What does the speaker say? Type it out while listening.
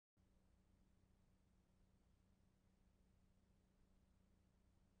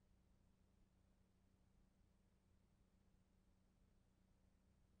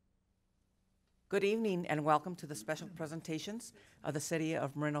Good evening and welcome to the special presentations of the City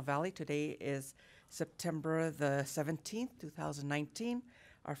of Moreno Valley. Today is September the 17th, 2019.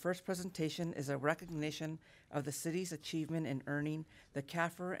 Our first presentation is a recognition of the city's achievement in earning the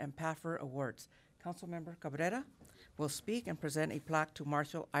CAFR and PAFR awards. Councilmember Cabrera will speak and present a plaque to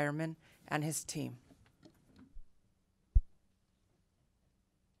Marshall Ironman and his team.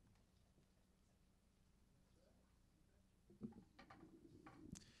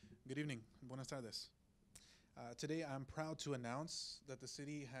 Good evening. Buenas tardes. Today, I'm proud to announce that the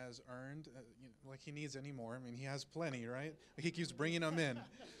city has earned, like he needs any more. I mean, he has plenty, right? He keeps bringing them in. He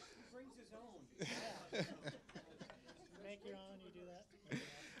brings his own. Yeah. Make your own, you do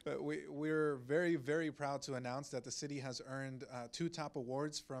that. We're very, very proud to announce that the city has earned two top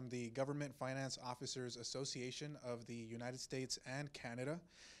awards from the Government Finance Officers Association of the United States and Canada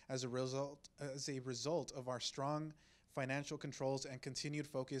as a result of our strong financial controls and continued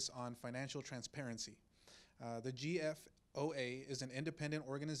focus on financial transparency. The GFOA is an independent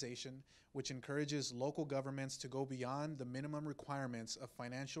organization which encourages local governments to go beyond the minimum requirements of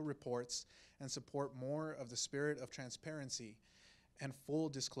financial reports and support more of the spirit of transparency and full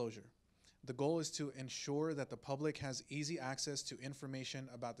disclosure. The goal is to ensure that the public has easy access to information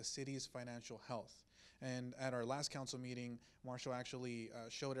about the city's financial health. And at our last council meeting, Marshall actually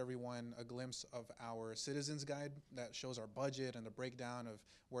showed everyone a glimpse of our citizens guide that shows our budget and the breakdown of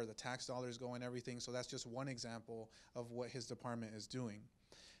where the tax dollars go and everything. So that's just one example of what his department is doing.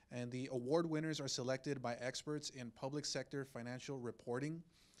 And the award winners are selected by experts in public sector financial reporting,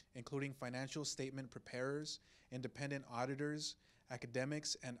 including financial statement preparers, independent auditors,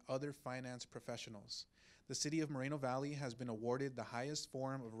 academics, and other finance professionals. The City of Moreno Valley has been awarded the highest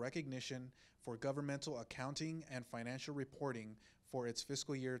form of recognition for governmental accounting and financial reporting for its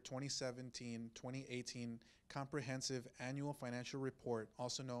fiscal year 2017-2018 Comprehensive Annual Financial Report,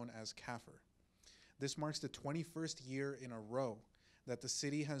 also known as CAFR. This marks the 21st year in a row that the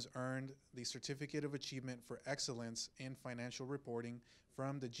city has earned the Certificate of Achievement for Excellence in Financial Reporting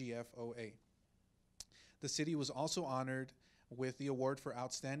from the GFOA. The city was also honored with the award for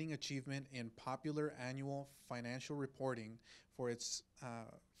Outstanding Achievement in Popular Annual Financial Reporting for its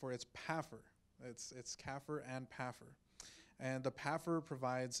PAFR. It's CAFR and PAFR. And the PAFR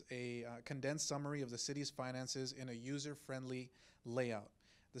provides a condensed summary of the city's finances in a user-friendly layout.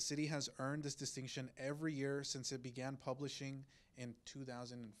 The city has earned this distinction every year since it began publishing in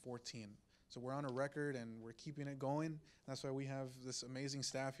 2014. So we're on a record and we're keeping it going. That's why we have this amazing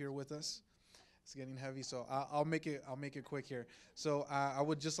staff here with us. It's getting heavy, so I'll make it quick here. So I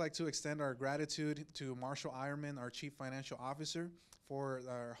would just like to extend our gratitude to Marshall Ironman, our Chief Financial Officer, for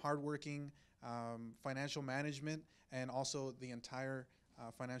our hardworking financial management and also the entire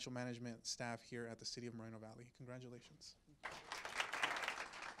financial management staff here at the City of Moreno Valley. Congratulations.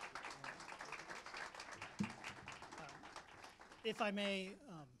 If I may,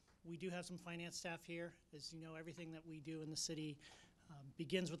 we do have some finance staff here. As you know, everything that we do in the city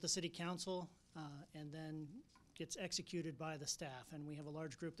begins with the city council and then gets executed by the staff. And we have a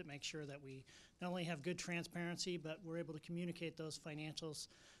large group that makes sure that we not only have good transparency, but we're able to communicate those financials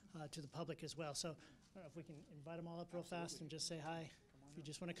to the public as well. So I don't know if we can invite them all up real fast and just say hi. If you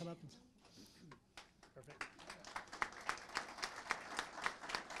just want to come up. Perfect.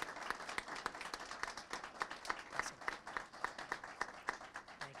 Awesome.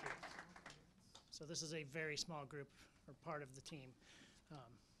 Thank you. So this is a very small group or part of the team.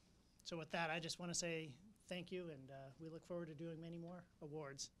 So with that, I just want to say thank you, and we look forward to doing many more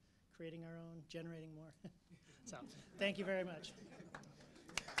awards, creating our own, generating more. So thank you very much.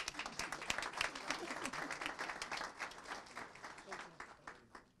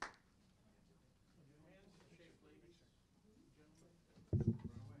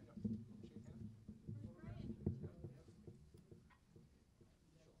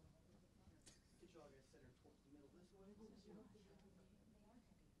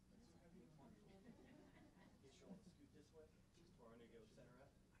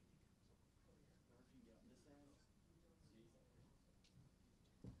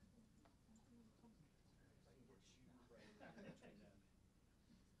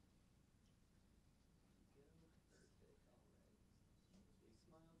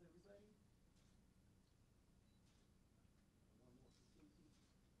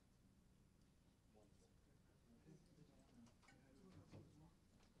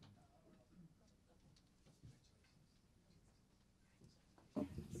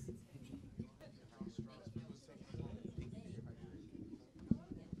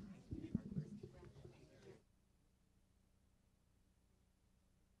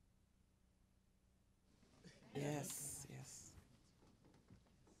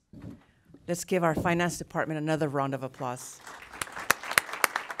 Let's give our finance department another round of applause.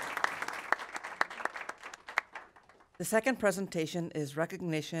 The second presentation is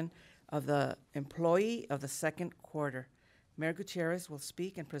recognition of the employee of the second quarter. Mayor Gutierrez will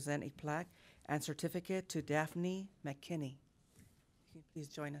speak and present a plaque and certificate to Daphne McKinney. Can you please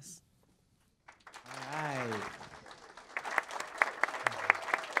join us? All right.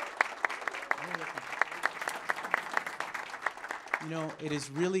 You know, it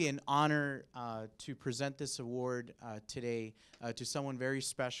is really an honor to present this award today to someone very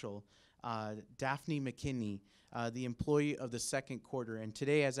special, Daphne McKinney, the employee of the second quarter. And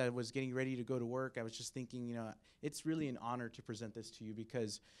today, as I was getting ready to go to work, I was just thinking, you know, it's really an honor to present this to you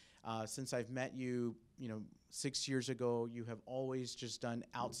because since I've met you, 6 years ago, you have always just done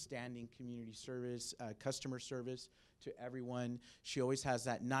outstanding community service, customer service to everyone. She always has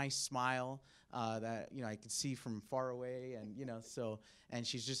that nice smile that I can see from far away, and and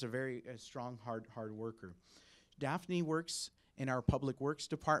she's just a very strong, hard worker. Daphne works in our Public Works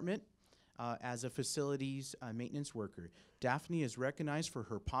Department as a facilities maintenance worker. Daphne is recognized for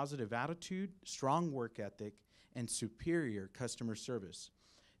her positive attitude, strong work ethic, and superior customer service.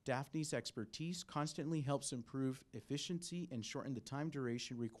 Daphne's expertise constantly helps improve efficiency and shorten the time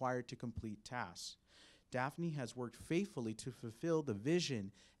duration required to complete tasks. Daphne has worked faithfully to fulfill the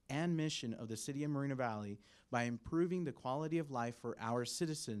vision and mission of the City of Moreno Valley by improving the quality of life for our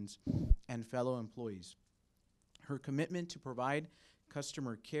citizens and fellow employees. Her commitment to provide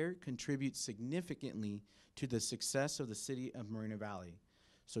customer care contributes significantly to the success of the City of Moreno Valley.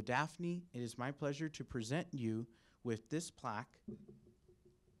 So Daphne, it is my pleasure to present you with this plaque and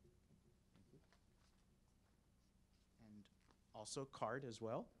also card as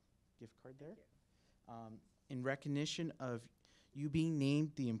well, gift card there, in recognition of you being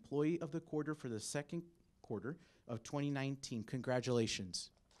named the Employee of the Quarter for the second quarter of 2019. Congratulations.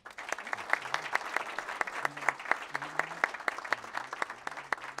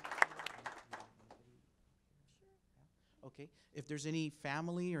 Okay, if there's any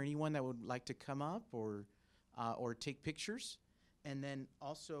family or anyone that would like to come up or take pictures. And then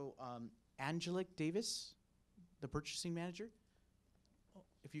also Angelique Davis, the purchasing manager,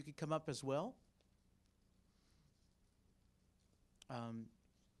 if you could come up as well.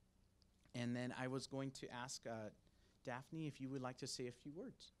 And then I was going to ask Daphne if you would like to say a few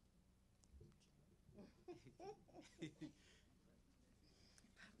words.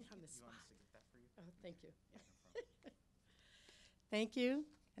 On the spot. Oh, thank you. Thank you,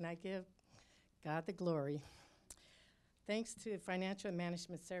 and I give God the glory. Thanks to Financial and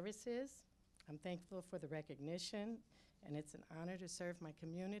Management Services, I'm thankful for the recognition, and it's an honor to serve my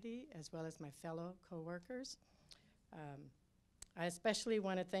community as well as my fellow coworkers. I especially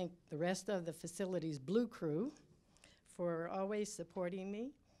want to thank the rest of the facility's Blue Crew for always supporting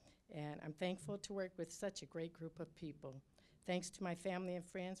me, and I'm thankful to work with such a great group of people. Thanks to my family and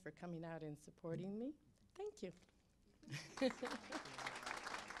friends for coming out and supporting me. Thank you.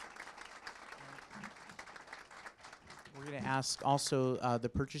 We're going to ask also the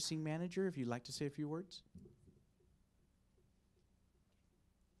purchasing manager if you'd like to say a few words.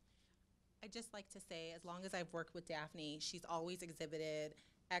 I'd just like to say, as long as I've worked with Daphne, she's always exhibited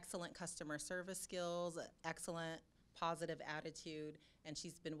excellent customer service skills, excellent positive attitude, and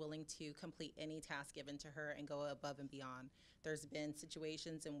she's been willing to complete any task given to her and go above and beyond. There's been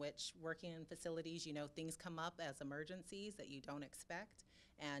situations in which working in facilities, things come up as emergencies that you don't expect,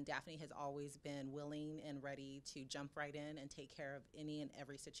 and Daphne has always been willing and ready to jump right in and take care of any and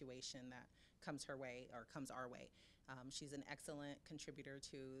every situation that comes her way or comes our way. She's an excellent contributor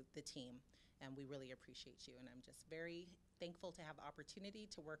to the team, and we really appreciate you, and I'm just very thankful to have the opportunity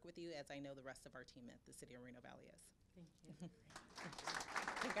to work with you, as I know the rest of our team at the City of Moreno Valley is. Thank you.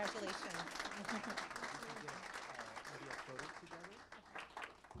 Congratulations. Maybe a photo together?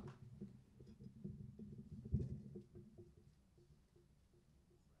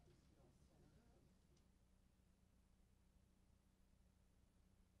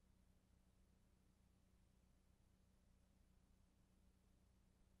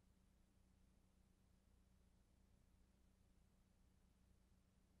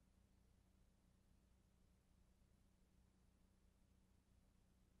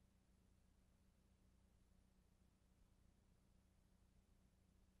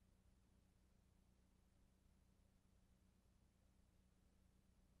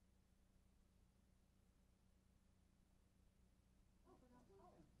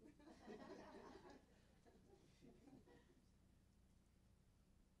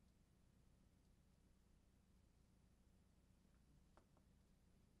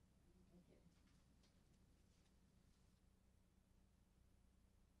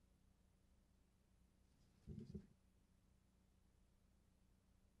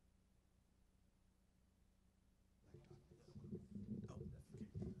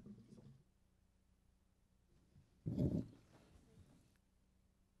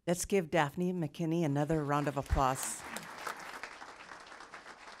 Let's give Daphne McKinney another round of applause.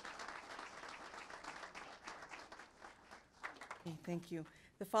 Okay, thank you.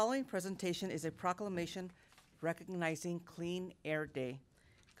 The following presentation is a proclamation recognizing Clean Air Day.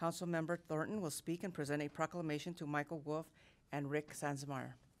 Councilmember Thornton will speak and present a proclamation to Michael Wolf and Rick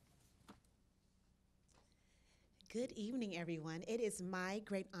Sanzmeyer. Good evening, everyone. It is my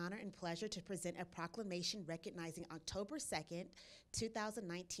great honor and pleasure to present a proclamation recognizing October 2nd,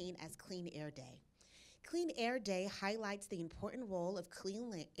 2019 as Clean Air Day. Clean Air Day highlights the important role of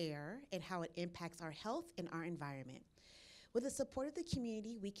clean air and how it impacts our health and our environment. With the support of the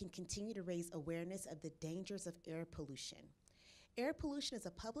community, we can continue to raise awareness of the dangers of air pollution. Air pollution is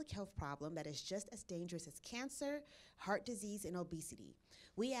a public health problem that is just as dangerous as cancer, heart disease, and obesity.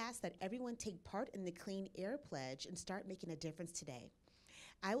 We ask that everyone take part in the Clean Air Pledge and start making a difference today.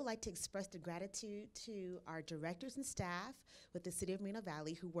 I would like to express the gratitude to our directors and staff with the City of Moreno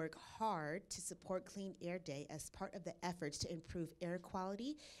Valley who work hard to support Clean Air Day as part of the efforts to improve air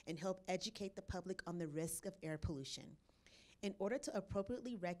quality and help educate the public on the risk of air pollution. In order to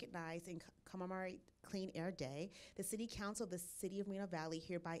appropriately recognize and commemorate Clean Air Day, the City Council of the City of Moreno Valley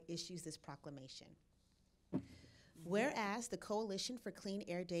hereby issues this proclamation. Whereas the Coalition for Clean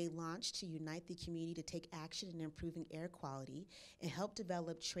Air Day launched to unite the community to take action in improving air quality and help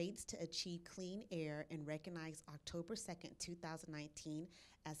develop traits to achieve clean air and recognize October 2nd, 2019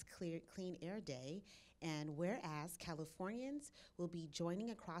 as Clean Air Day, and whereas Californians will be joining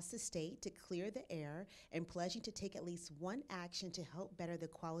across the state to clear the air and pledging to take at least one action to help better the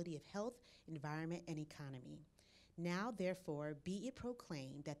quality of health, environment, and economy. Now, therefore, be it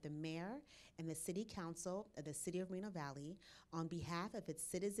proclaimed that the Mayor and the City Council of the City of Moreno Valley, on behalf of its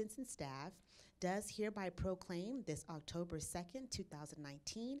citizens and staff, does hereby proclaim this October 2nd,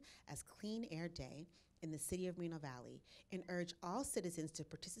 2019 as Clean Air Day in the City of Moreno Valley, and urge all citizens to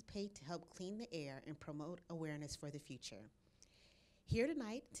participate to help clean the air and promote awareness for the future. Here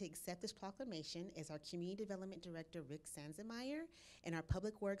tonight to accept this proclamation is our Community Development Director, Rick Sanzmeyer, and our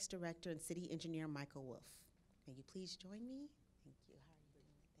Public Works Director and City Engineer, Michael Wolf. May you please join me? Thank you.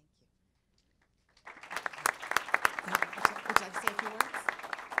 How are you doing? Thank you. Would you like to say a few words?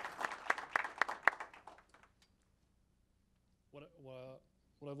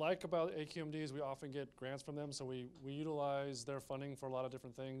 What I like about AQMD is we often get grants from them, so we utilize their funding for a lot of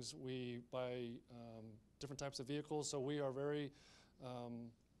different things. We buy different types of vehicles, so we are very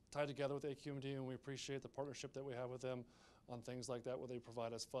tied together with AQMD, and we appreciate the partnership that we have with them on things like that, where they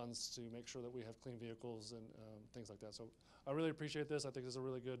provide us funds to make sure that we have clean vehicles and things like that. So I really appreciate this. I think this is a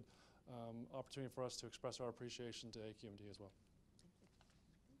really good opportunity for us to express our appreciation to AQMD as well.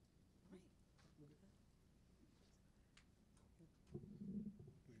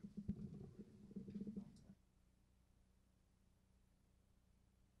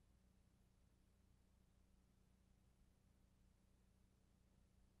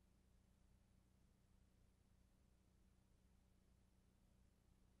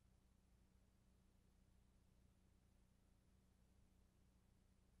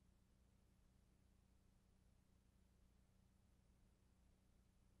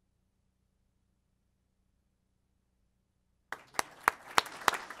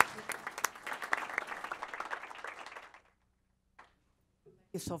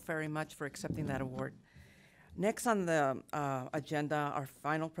 Thank you so very much for accepting that award. Next on the agenda, our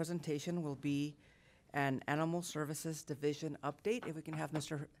final presentation will be an Animal Services Division update. If we can have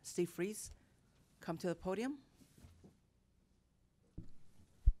Mr. Steve Fries come to the podium.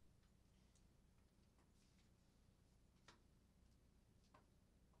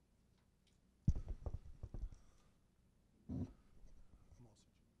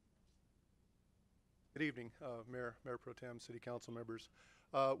 Good evening, Mayor Pro Tem, City Council members.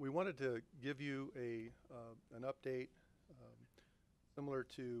 We wanted to give you an update similar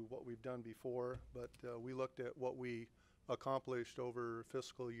to what we've done before, but we looked at what we accomplished over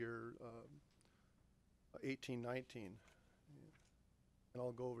fiscal year 18-19, and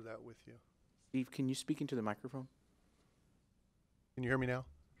I'll go over that with you. Steve, can you speak into the microphone? Can you hear me now?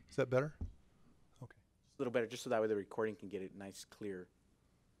 Is that better? Okay. A little better, just so that way the recording can get it nice, clear.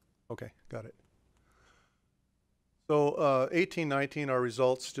 Okay, got it. So 18-19, our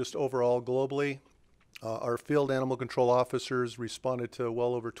results just overall globally. Our field animal control officers responded to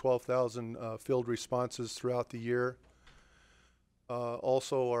well over 12,000 field responses throughout the year.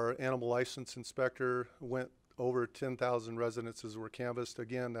 Also, our animal license inspector went over 10,000 residences were canvassed.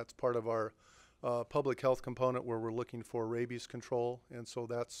 Again, that's part of our public health component where we're looking for rabies control. And so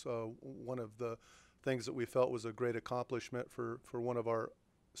that's one of the things that we felt was a great accomplishment for one of our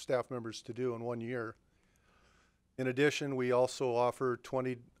staff members to do in 1 year. In addition, we also offer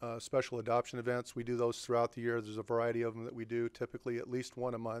 20 special adoption events. We do those throughout the year. There's a variety of them that we do, typically at least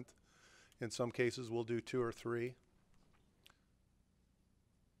one a month. In some cases, we'll do 2 or 3.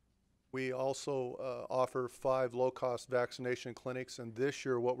 We also offer 5 low-cost vaccination clinics, and this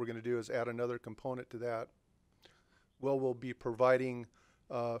year what we're going to do is add another component to that. Well, we'll be providing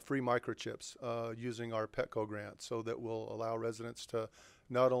free microchips using our Petco grant, so that will allow residents to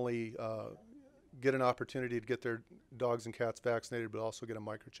not only get an opportunity to get their dogs and cats vaccinated, but also get them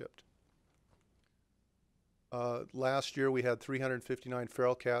microchipped. Last year we had 359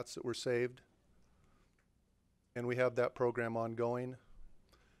 feral cats that were saved, and we have that program ongoing.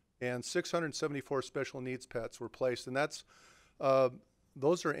 And 674 special needs pets were placed, and that's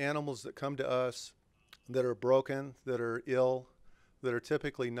those are animals that come to us that are broken, that are ill, that are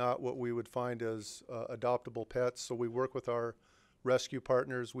typically not what we would find as adoptable pets. So we work with our rescue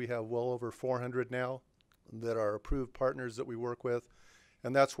partners. We have well over 400 now that are approved partners that we work with,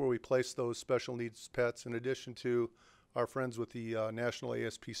 and that's where we place those special needs pets, in addition to our friends with the National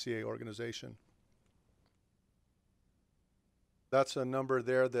ASPCA organization. That's a number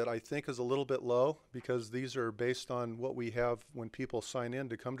there that I think is a little bit low, because these are based on what we have when people sign in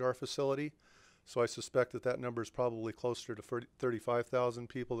to come to our facility. So I suspect that that number is probably closer to 35,000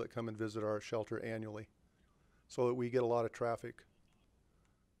 people that come and visit our shelter annually. So that we get a lot of traffic.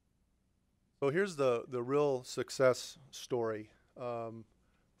 So here's the real success story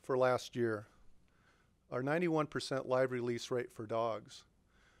for last year. Our 91% live release rate for dogs.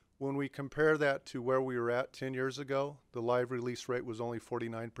 When we compare that to where we were at 10 years ago, the live release rate was only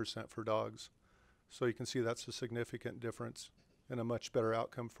 49% for dogs. So you can see that's a significant difference and a much better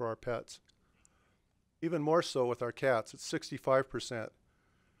outcome for our pets. Even more so with our cats, it's 65%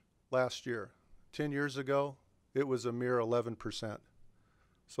 last year. 10 years ago, it was a mere 11%.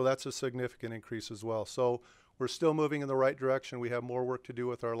 So that's a significant increase as well. So we're still moving in the right direction. We have more work to do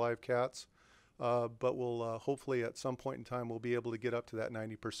with our live cats. But we'll hopefully at some point in time we'll be able to get up to that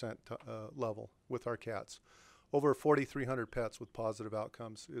 90% level with our cats. Over 4,300 pets with positive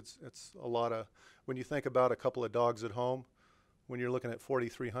outcomes. It's a lot of, when you think about a couple of dogs at home, when you're looking at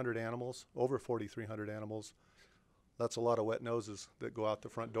 4,300 animals, over 4,300 animals, that's a lot of wet noses that go out the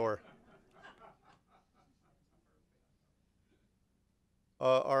front door.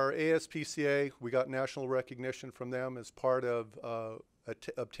 Our ASPCA, we got national recognition from them as part of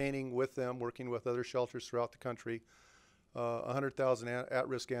obtaining with them, working with other shelters throughout the country, 100,000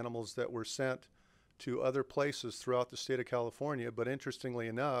 at-risk animals that were sent to other places throughout the state of California. But interestingly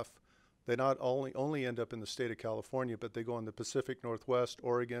enough, they not only end up in the state of California, but they go in the Pacific Northwest,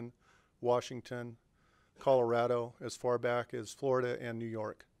 Oregon, Washington, Colorado, as far back as Florida and New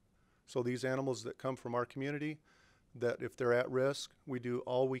York. So these animals that come from our community, that if they're at risk, we do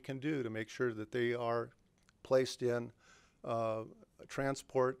all we can do to make sure that they are placed in a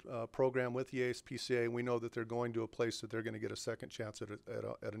transport program with the ASPCA. We know that they're going to a place that they're going to get a second chance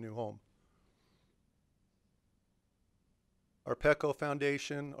at a new home. Our Petco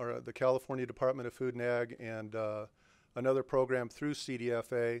Foundation, or the California Department of Food and Ag, and another program through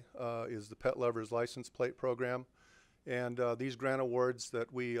CDFA is the Pet Lovers License Plate Program. And these grant awards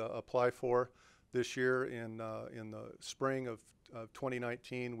that we apply for this year in the spring of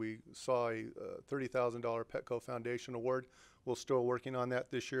 2019, we saw a $30,000 Petco Foundation award. We're still working on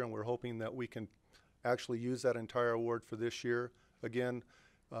that this year, and we're hoping that we can actually use that entire award for this year. Again,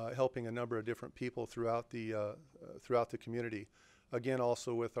 helping a number of different people throughout the community. Again,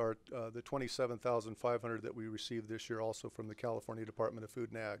 also with our the $27,500 that we received this year, also from the California Department of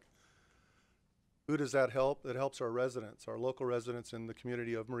Food and Ag. Who does that help? It helps our residents, our local residents in the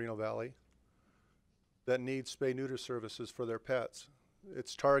community of Moreno Valley that need spay-neuter services for their pets.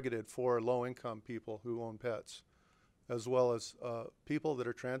 It's targeted for low-income people who own pets, as well as people that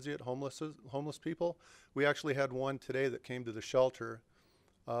are transient, homeless people. We actually had one today that came to the shelter.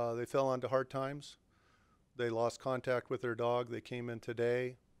 They fell onto hard times. They lost contact with their dog. They came in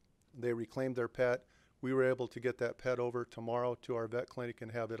today. They reclaimed their pet. We were able to get that pet over tomorrow to our vet clinic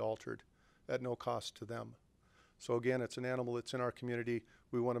and have it altered at no cost to them. So again, it's an animal that's in our community.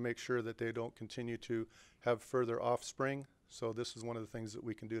 We want to make sure that they don't continue to have further offspring. So this is one of the things that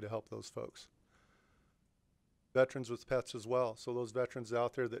we can do to help those folks. Veterans with pets as well. So those veterans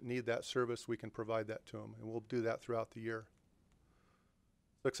out there that need that service, we can provide that to them, and we'll do that throughout the year.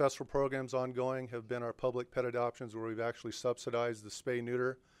 Successful programs ongoing have been our public pet adoptions, where we've actually subsidized the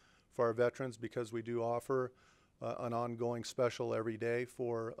spay-neuter for our veterans, because we do offer an ongoing special every day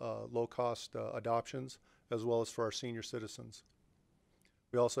for low-cost adoptions, as well as for our senior citizens.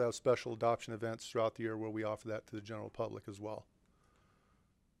 We also have special adoption events throughout the year where we offer that to the general public as well.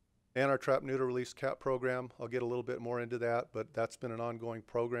 And our trap, neuter, release cat program. I'll get a little bit more into that, but that's been an ongoing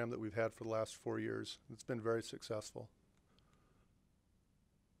program that we've had for the last 4 years. It's been very successful.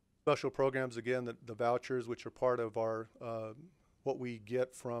 Special programs, again, the vouchers, which are part of our what we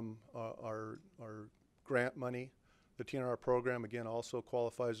get from our grant money. The TNR program, again, also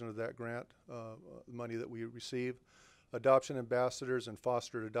qualifies under that grant money that we receive. Adoption ambassadors and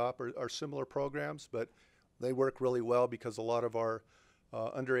foster adopt are similar programs, but they work really well because a lot of our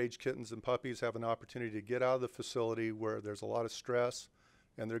underage kittens and puppies have an opportunity to get out of the facility where there's a lot of stress,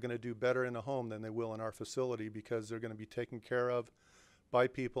 and they're going to do better in a home than they will in our facility because they're going to be taken care of by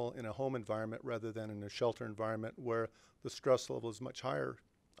people in a home environment rather than in a shelter environment where the stress level is much higher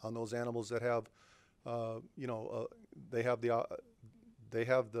on those animals that have, they have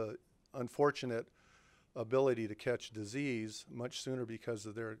the unfortunate ability to catch disease much sooner because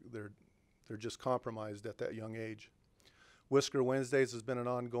of they're just compromised at that young age. Whisker Wednesdays has been an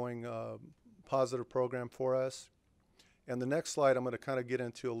ongoing positive program for us. And the next slide, I'm going to kind of get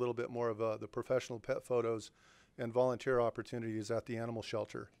into a little bit more of the professional pet photos and volunteer opportunities at the animal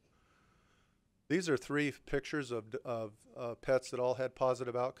shelter. These are 3 pictures of pets that all had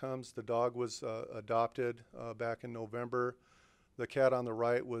positive outcomes. The dog was adopted back in November. The cat on the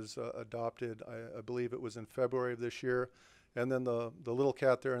right was adopted, I believe it was in February of this year. And then the little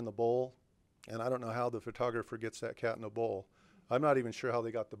cat there in the bowl, and I don't know how the photographer gets that cat in a bowl. I'm not even sure how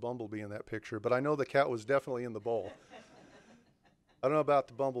they got the bumblebee in that picture, but I know the cat was definitely in the bowl. I don't know about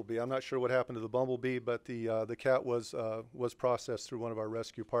the bumblebee. I'm not sure what happened to the bumblebee, but the cat was processed through one of our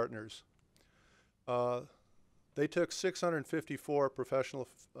rescue partners. They took 654 professional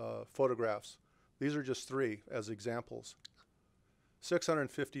photographs. These are just 3 as examples.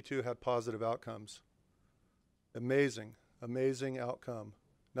 652 had positive outcomes. Amazing, amazing outcome.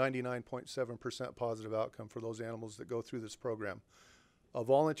 99.7% positive outcome for those animals that go through this program. A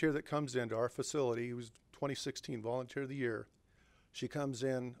volunteer that comes into our facility, who was 2016 Volunteer of the Year, she comes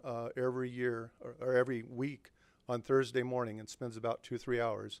in every year or every week on Thursday morning and spends about 2-3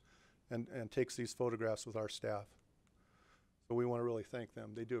 hours and takes these photographs with our staff. So we want to really thank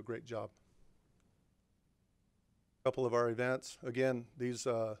them. They do a great job. A couple of our events. Again, these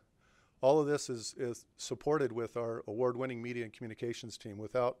all of this is supported with our award-winning media and communications team.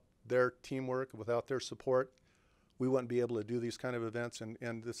 Without their teamwork, without their support, we wouldn't be able to do these kind of events,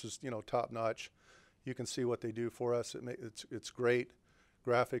 and this is, top-notch. You can see what they do for us. It's great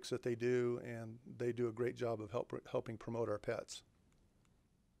graphics that they do, and they do a great job of helping promote our pets.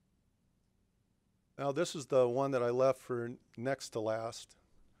 Now, this is the one that I left for next to last.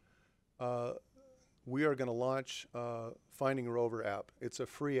 We are going to launch Finding Rover app. It's a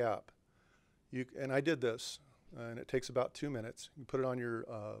free app. And I did this, and it takes about 2 minutes. You put it on your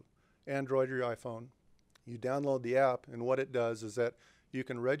Android or your iPhone. You download the app, and what it does is that you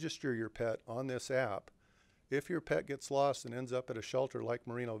can register your pet on this app. If your pet gets lost and ends up at a shelter like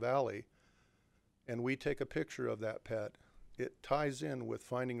Moreno Valley, and we take a picture of that pet, it ties in with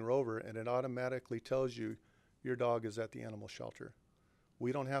Finding Rover, and it automatically tells you your dog is at the animal shelter.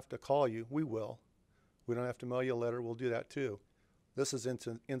 We don't have to call you. We will. We don't have to mail you a letter. We'll do that too. This is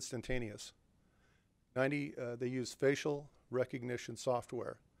instantaneous. They use facial recognition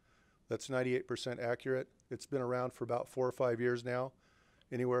software. That's 98% accurate. It's been around for about 4 or 5 years now,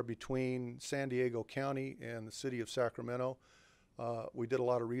 anywhere between San Diego County and the city of Sacramento. We did a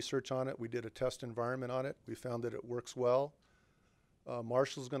lot of research on it. We did a test environment on it. We found that it works well.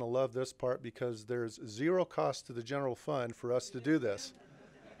 Marshall's going to love this part because there's 0 cost to the general fund for us to do this.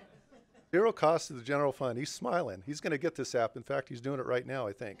 0 cost to the general fund. He's smiling. He's going to get this app. In fact, he's doing it right now,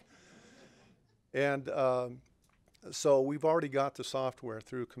 I think. And so we've already got the software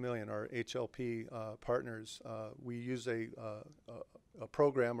through Chameleon, our HLP partners. We use a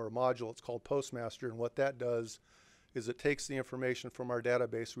program or a module. It's called Postmaster, and what that does is it takes the information from our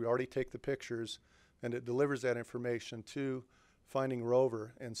database. We already take the pictures, and it delivers that information to Finding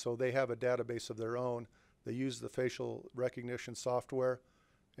Rover, and so they have a database of their own. They use the facial recognition software,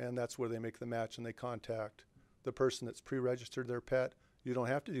 and that's where they make the match, and they contact the person that's pre-registered their pet. You don't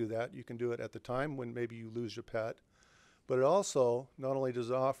have to do that. You can do it at the time when maybe you lose your pet. But it also, not only does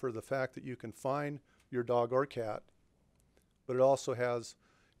it offer the fact that you can find your dog or cat, but it also has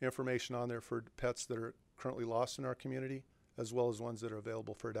information on there for pets that are currently lost in our community, as well as ones that are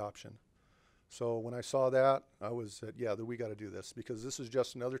available for adoption. So when I saw that, I was said, yeah, we got to do this, because this is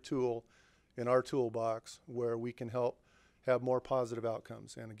just another tool in our toolbox where we can help have more positive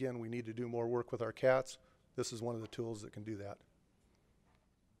outcomes. And again, we need to do more work with our cats. This is one of the tools that can do that.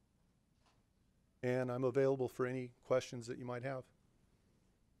 And I'm available for any questions that you might have.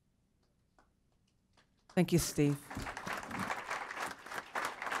 Thank you, Steve.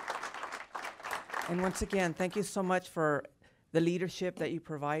 And once again, thank you so much for the leadership that you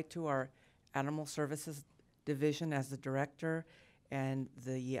provide to our Animal Services Division as the director and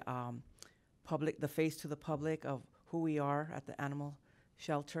the the face to the public of who we are at the animal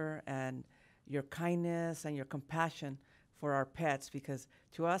shelter, and your kindness and your compassion for our pets, because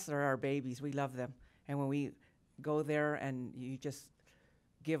to us they're our babies. We love them. And when we go there and you just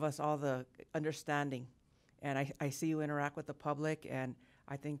give us all the understanding, and I see you interact with the public, and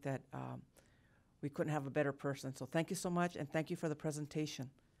I think that we couldn't have a better person. So thank you so much, and thank you for the presentation.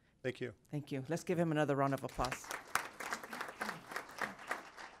 Thank you. Thank you. Let's give him another round of applause.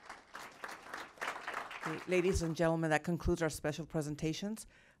 Okay, ladies and gentlemen, that concludes our special presentations.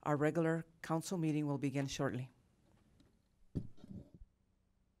 Our regular council meeting will begin shortly.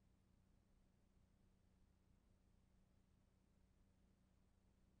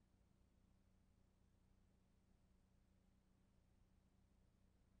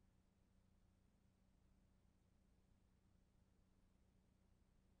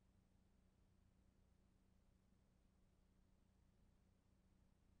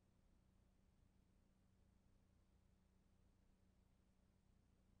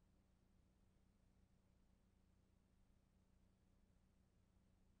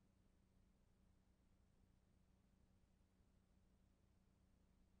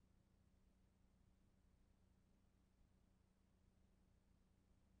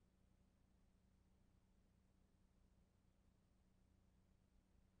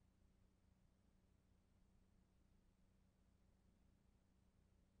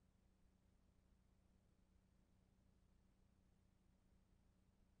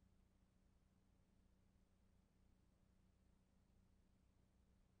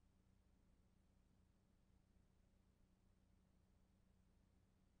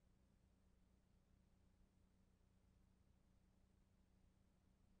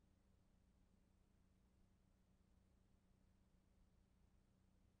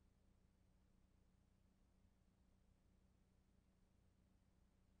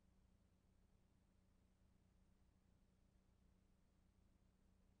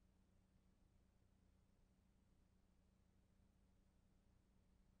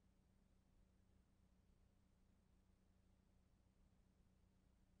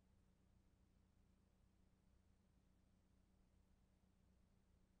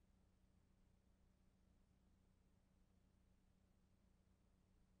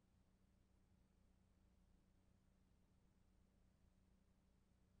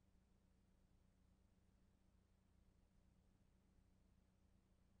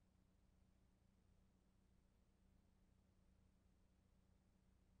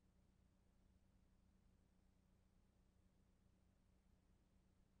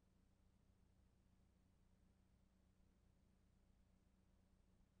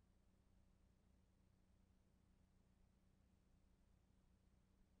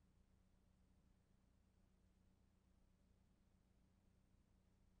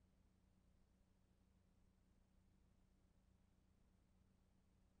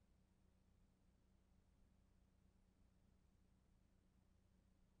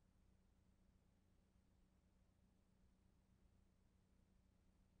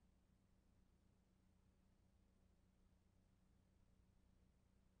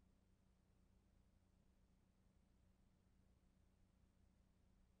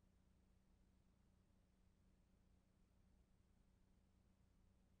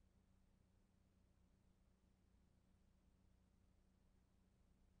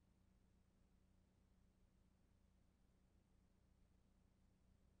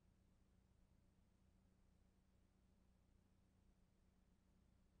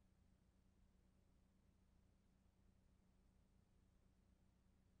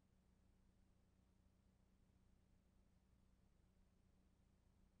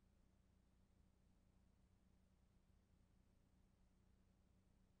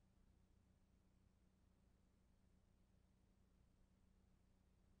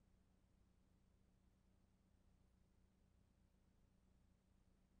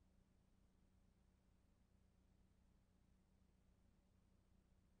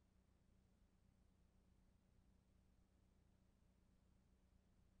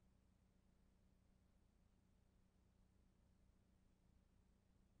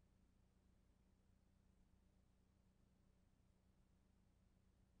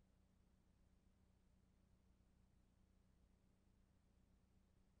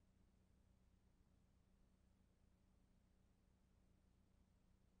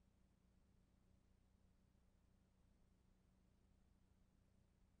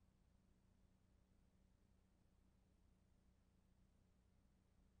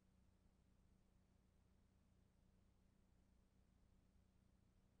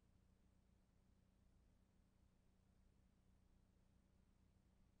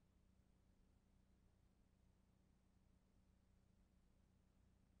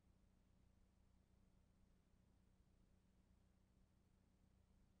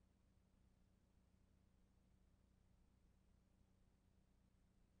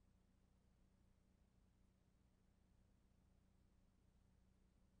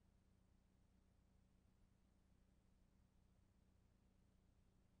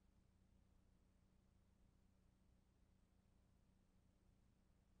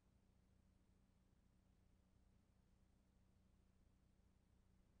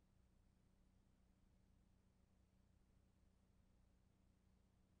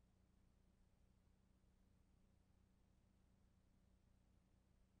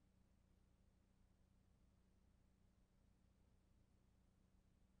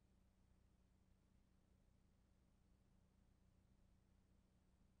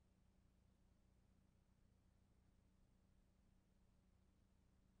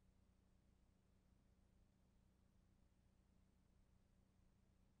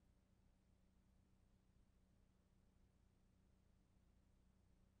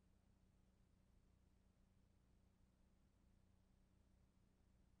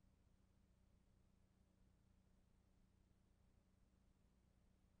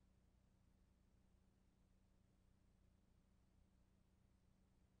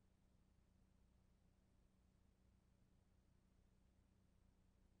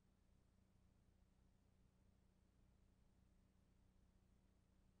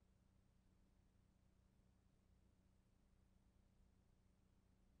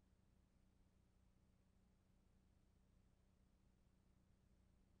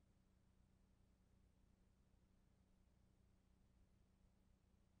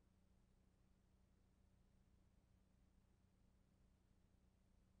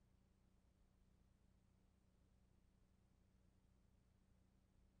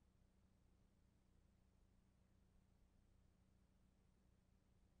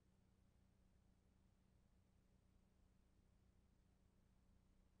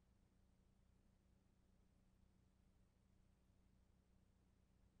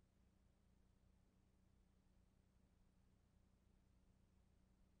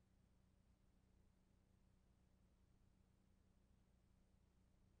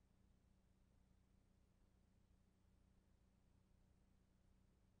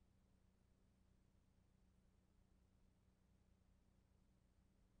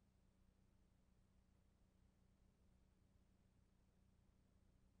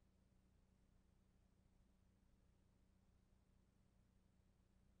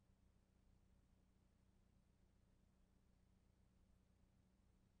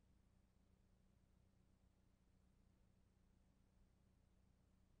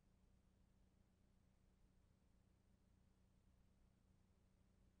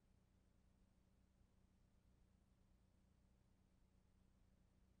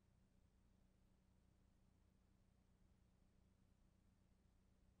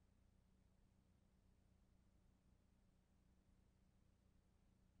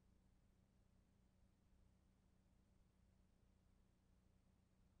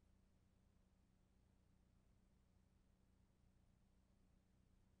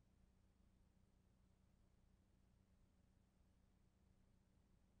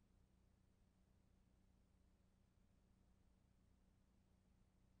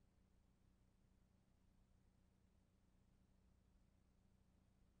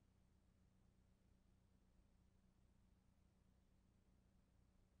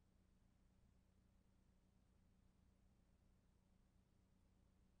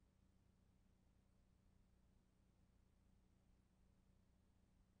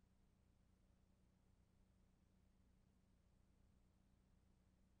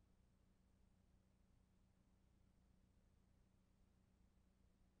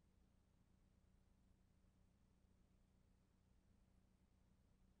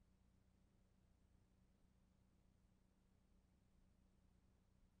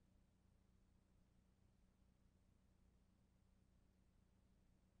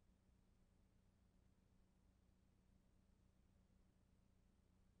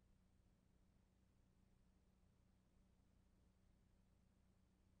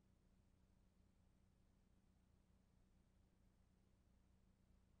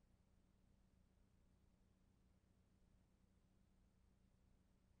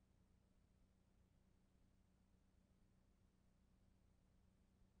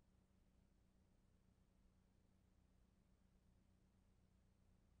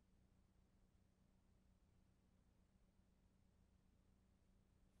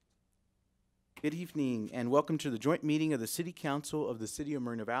 Good evening and welcome to the joint meeting of the City Council of the City of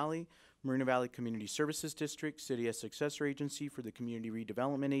Moreno Valley Community Services District, City as Successor Agency for the Community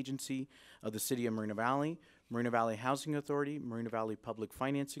Redevelopment Agency of the City of Moreno Valley Housing Authority, Moreno Valley Public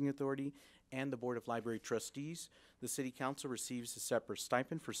Financing Authority, and the Board of Library Trustees. The City Council receives a separate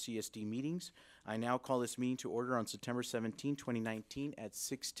stipend for CSD meetings. I now call this meeting to order on September 17, 2019 at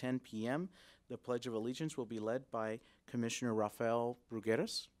 6:10 p.m. The Pledge of Allegiance will be led by Commissioner Rafael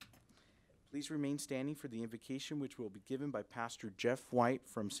Brugueras. Please remain standing for the invocation, which will be given by Pastor Jeff White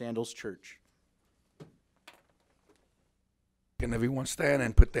from Sandals Church. Can everyone stand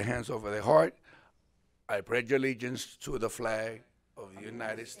and put their hands over their heart? I pledge allegiance to the flag of the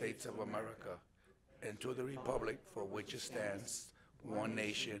United States of America and to the republic for which it stands, one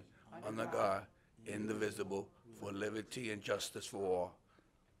nation, under God, indivisible, for liberty and justice for all.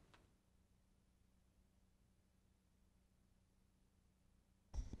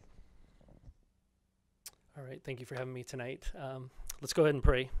 All right, thank you for having me tonight. Let's go ahead and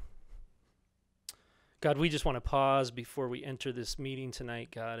pray. God, we just want to pause before we enter this meeting tonight,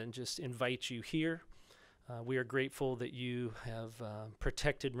 God, and just invite you here. We are grateful that you have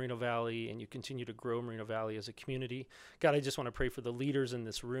protected Moreno Valley and you continue to grow Moreno Valley as a community. God, I just want to pray for the leaders in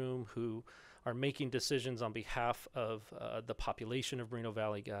this room who are making decisions on behalf of the population of Moreno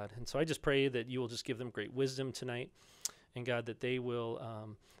Valley, God. And so I just pray that you will just give them great wisdom tonight. And God, that they will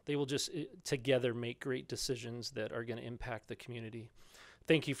just together make great decisions that are going to impact the community.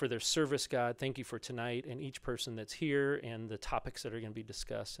 Thank you for their service, God. Thank you for tonight and each person that's here and the topics that are going to be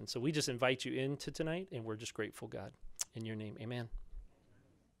discussed. And so we just invite you into tonight, and we're just grateful, God. In your name, amen.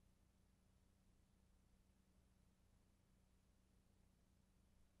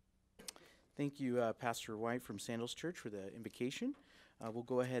 Thank you, Pastor White from Sandals Church, for the invocation. We'll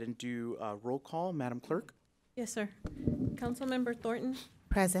go ahead and do a roll call. Madam Clerk. Yes, sir. Councilmember Thornton.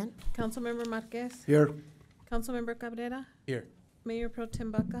 Present. Councilmember Marquez. Here. Councilmember Cabrera. Here. Mayor Pro Tem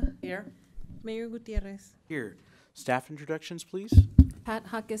Baca. Here. Mayor Gutierrez. Here. Staff introductions, please. Pat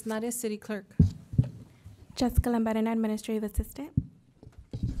Jaques Nares, City Clerk. Jessica Lambarena, Administrative Assistant.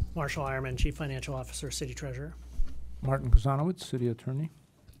 Marshall Ironman, Chief Financial Officer, City Treasurer. Martin Kazanowicz, City Attorney.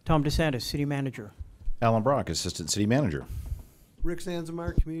 Tom DeSantis, City Manager. Alan Brock, Assistant City Manager. Rick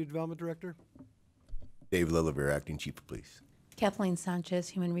Sanzamar, Community Development Director. Dave Lillivere, Acting Chief of Police. Kathleen Sanchez,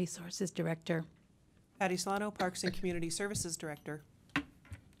 Human Resources Director. Patty Solano, Parks and Community Services Director.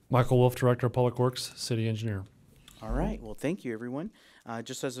 Michael Wolf, Director of Public Works, City Engineer. All right. Well, thank you, everyone.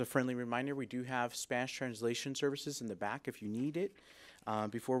 Just as a friendly reminder, we do have Spanish translation services in the back if you need it.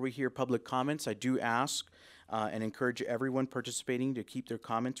 Before we hear public comments, I do ask and encourage everyone participating to keep their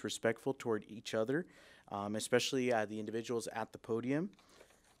comments respectful toward each other, especially the individuals at the podium.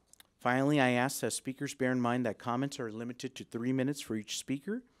 Finally, I ask that speakers bear in mind that comments are limited to 3 minutes for each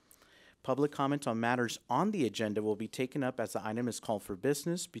speaker. Public comments on matters on the agenda will be taken up as the item is called for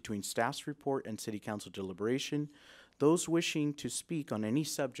business between staff's report and City Council deliberation. Those wishing to speak on any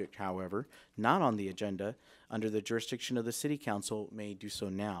subject, however, not on the agenda, under the jurisdiction of the City Council may do so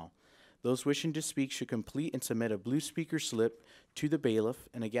now. Those wishing to speak should complete and submit a blue speaker slip to the bailiff,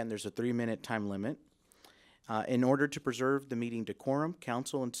 and again, there's a 3-minute time limit. In order to preserve the meeting decorum,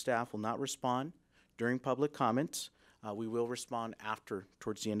 council and staff will not respond during public comments. We will respond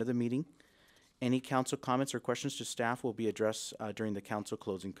towards the end of the meeting. Any council comments or questions to staff will be addressed during the council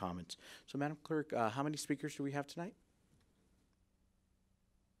closing comments. So, Madam Clerk, how many speakers do we have tonight?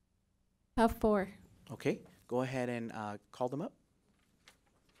 Have 4. Okay, go ahead and call them up.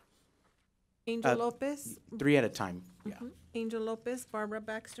 Angel Lopez. 3 at a time. Yeah. Angel Lopez, Barbara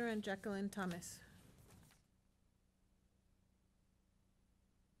Baxter, and Jacqueline Thomas.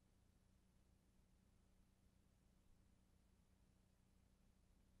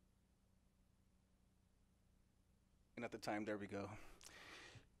 At the time, there we go.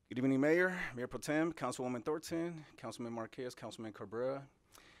 Good evening, Mayor, Mayor Pro Tem, Councilwoman Thornton, Councilman Marquez, Councilman Cabrera.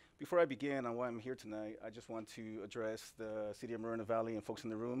 Before I begin on why I'm here tonight, I just want to address the City of Moreno Valley and folks in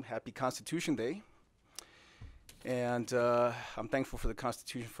the room. Happy Constitution Day. And I'm thankful for the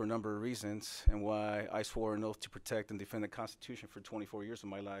Constitution for a number of reasons, and why I swore an oath to protect and defend the Constitution for 24 years of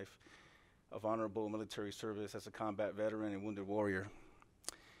my life of honorable military service as a combat veteran and wounded warrior.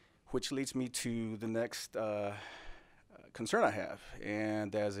 Which leads me to the next concern I have,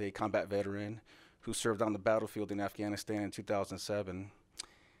 and as a combat veteran who served on the battlefield in Afghanistan in 2007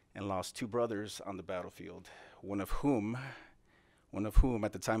 and lost 2 brothers on the battlefield, one of whom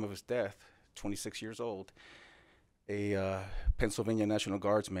at the time of his death, 26 years old, a Pennsylvania National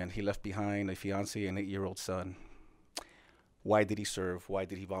Guardsman, he left behind a fiancé and 8-year-old son. Why did he serve? Why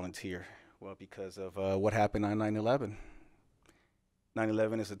did he volunteer? Well, because of what happened on 9/11.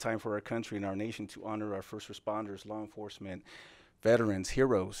 9/11 is a time for our country and our nation to honor our first responders, law enforcement, veterans,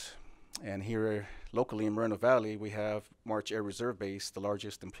 heroes. And here locally in Moreno Valley, we have March Air Reserve Base, the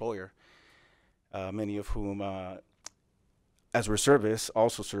largest employer, many of whom, as reservists,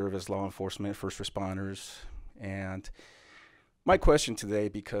 also serve as law enforcement, first responders. And my question today,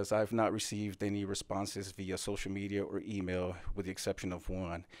 because I've not received any responses via social media or email, with the exception of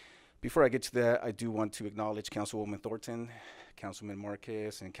one. Before I get to that, I do want to acknowledge Councilwoman Thornton, Councilman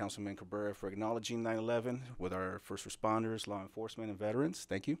Marquez, and Councilman Cabrera for acknowledging 9/11 with our first responders, law enforcement, and veterans.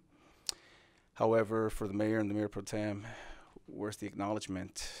 Thank you. However, for the mayor and the mayor pro tem, where's the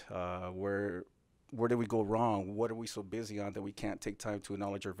acknowledgement? Where did we go wrong? What are we so busy on that we can't take time to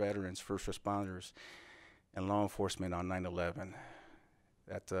acknowledge our veterans, first responders, and law enforcement on 9/11?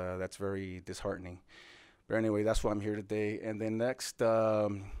 That's very disheartening. But anyway, that's why I'm here today. And then next,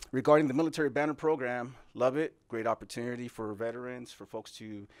 regarding the military banner program, love it. Great opportunity for veterans, for folks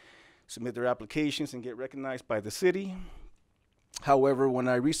to submit their applications and get recognized by the city. However, when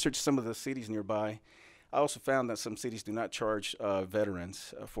I researched some of the cities nearby, I also found that some cities do not charge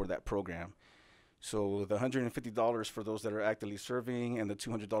veterans for that program. So the $150 for those that are actively serving and the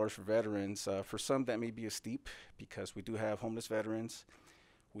 $200 for veterans, for some that may be a steep, because we do have homeless veterans.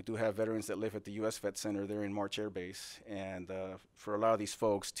 We do have veterans that live at the U.S. Vet Center there in March Air Base. And for a lot of these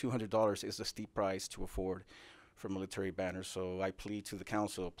folks, $200 is a steep price to afford for military banners. So I plead to the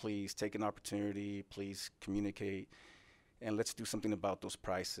council, please take an opportunity, please communicate, and let's do something about those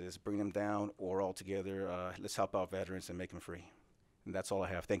prices, bring them down, or altogether, let's help out veterans and make them free. And that's all I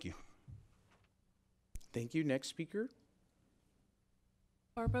have. Thank you. Thank you. Next speaker.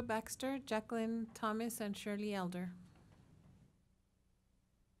 Barbara Baxter, Jacqueline Thomas, and Shirley Elder.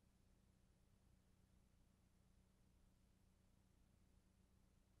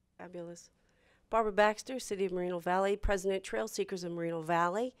 Fabulous. Barbara Baxter, City of Moreno Valley, President Trail Seekers of Moreno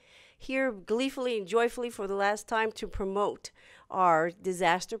Valley, here gleefully and joyfully for the last time to promote our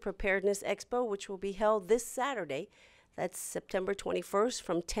Disaster Preparedness Expo, which will be held this Saturday. That's September 21st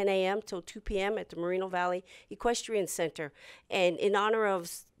from 10 a.m. till 2 p.m. at the Moreno Valley Equestrian Center. And in honor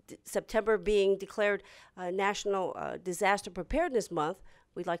of September being declared National Disaster Preparedness Month,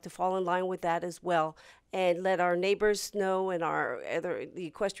 we'd like to fall in line with that as well and let our neighbors know and the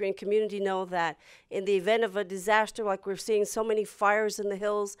equestrian community know that in the event of a disaster, like we're seeing so many fires in the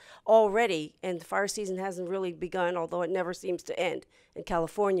hills already, and the fire season hasn't really begun, although it never seems to end in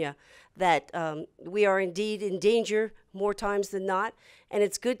California, that we are indeed in danger more times than not. And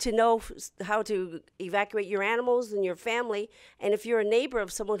it's good to know how to evacuate your animals and your family. And if you're a neighbor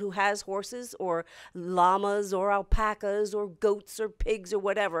of someone who has horses or llamas or alpacas or goats or pigs or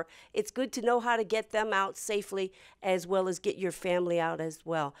whatever, it's good to know how to get them out safely as well as get your family out as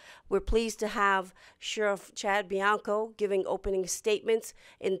well. We're pleased to have Sheriff Chad Bianco giving opening statements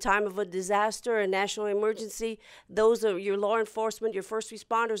in time of a disaster, a national emergency. Those are your law enforcement, your first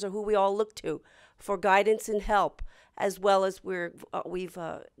responders are who we all look to for guidance and help, as well as we've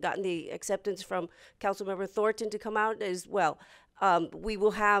gotten the acceptance from Councilmember Thornton to come out as well. We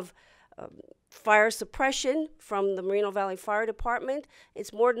will have fire suppression from the Moreno Valley Fire Department.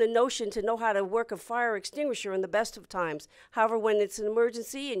 It's more than a notion to know how to work a fire extinguisher in the best of times. However, when it's an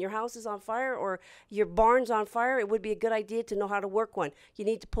emergency and your house is on fire or your barn's on fire, it would be a good idea to know how to work one. You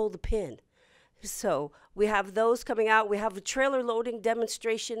need to pull the pin. So we have those coming out. We have a trailer loading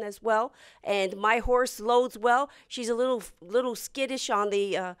demonstration as well. And my horse loads well. She's a little skittish on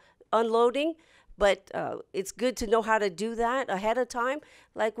the unloading, but it's good to know how to do that ahead of time.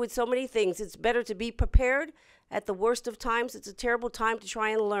 Like with so many things, it's better to be prepared. At the worst of times, it's a terrible time to try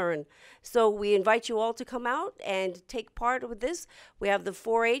and learn. So we invite you all to come out and take part with this. We have the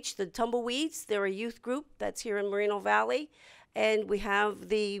 4-H, the Tumbleweeds. They're a youth group that's here in Moreno Valley. And we have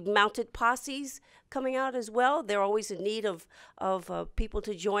the mounted posses coming out as well. They're always in need of people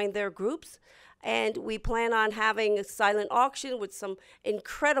to join their groups. And we plan on having a silent auction with some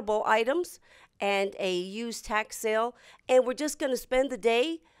incredible items and a used tax sale. And we're just going to spend the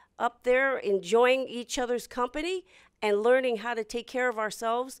day up there enjoying each other's company and learning how to take care of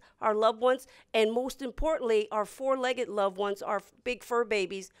ourselves, our loved ones, and most importantly, our four-legged loved ones, our big fur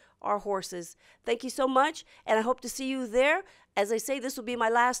babies, our horses. Thank you so much, and I hope to see you there. As I say, this will be my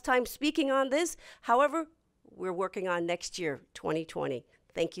last time speaking on this. However, we're working on next year, 2020.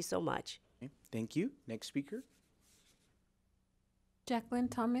 Thank you so much. Okay, thank you. Next speaker. Jacqueline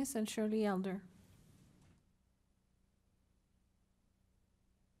Thomas and Shirley Elder.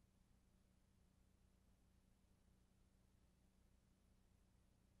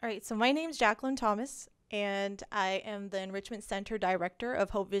 All right, so my name is Jacqueline Thomas, and I am the Enrichment Center Director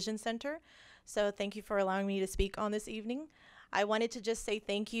of Hope Vision Center. So thank you for allowing me to speak on this evening. I wanted to just say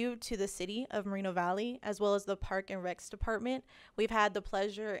thank you to the city of Moreno Valley, as well as the Park and Recs Department. We've had the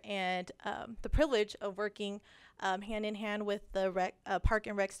pleasure and the privilege of working hand in hand with the Park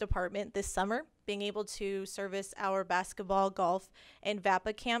and Recs Department this summer, being able to service our basketball, golf, and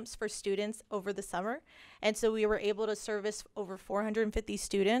VAPA camps for students over the summer. And so we were able to service over 450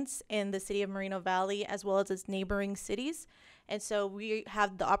 students in the city of Moreno Valley, as well as its neighboring cities. And so we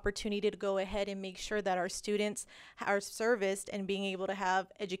have the opportunity to go ahead and make sure that our students are serviced and being able to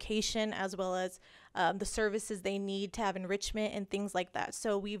have education, as well as the services they need to have enrichment and things like that.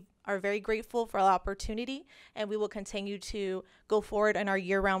 So we are very grateful for the opportunity, and we will continue to go forward in our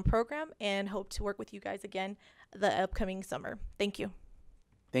year-round program and hope to work with you guys again the upcoming summer. Thank you.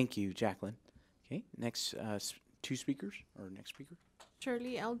 Thank you, Jacqueline. Okay, next two speakers, or next speaker.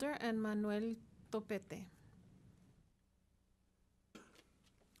 Shirley Elder and Manuel Topete.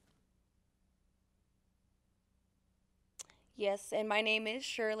 Yes, and my name is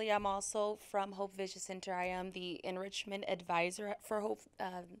Shirley. I'm also from Hope Vision Center. I am the enrichment advisor for Hope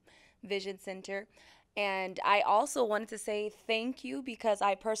Vision Center. And I also wanted to say thank you because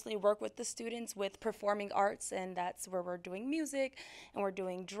I personally work with the students with performing arts, and that's where we're doing music and we're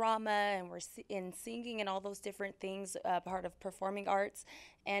doing drama and we're in singing and all those different things, part of performing arts.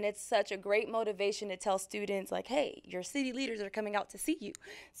 And it's such a great motivation to tell students like, hey, your city leaders are coming out to see you.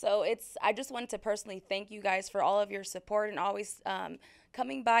 So I just wanted to personally thank you guys for all of your support and always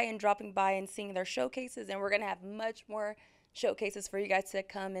coming by and dropping by and seeing their showcases. And we're going to have much more showcases for you guys to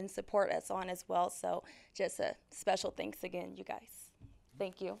come and support us on as well. So just a special thanks again, you guys.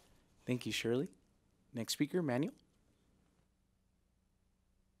 Thank you. Thank you, Shirley. Next speaker, Manuel.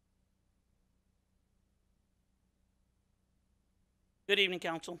 Good evening,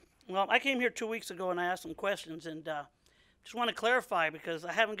 Council. Well, I came here 2 weeks ago and I asked some questions, and just want to clarify because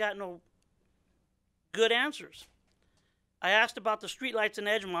I haven't got no good answers. I asked about the streetlights in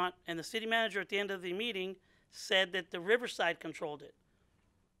Edgemont, and the city manager at the end of the meeting said that the Riverside controlled it.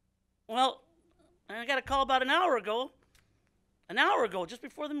 Well, I got a call about an hour ago, just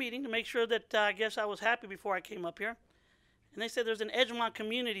before the meeting, to make sure that I guess I was happy before I came up here. And they said there's an Edgemont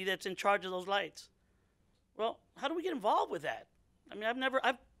community that's in charge of those lights. Well, how do we get involved with that? I mean,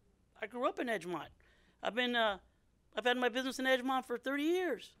 I grew up in Edgemont. I've had my business in Edgemont for 30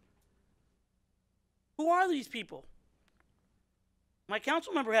 years. Who are these people? My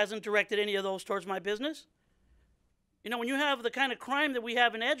council member hasn't directed any of those towards my business. You know, when you have the kind of crime that we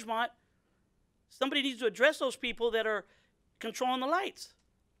have in Edgemont, somebody needs to address those people that are controlling the lights.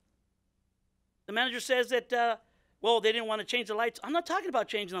 The manager says that, well, they didn't want to change the lights. I'm not talking about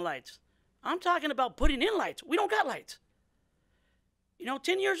changing the lights. I'm talking about putting in lights. We don't got lights. You know,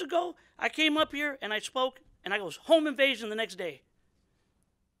 10 years ago, I came up here and I spoke, and I was home invasion the next day.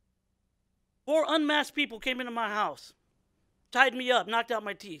 4 unmasked people came into my house, tied me up, knocked out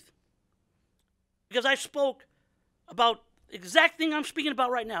my teeth. Because I spoke about the exact thing I'm speaking about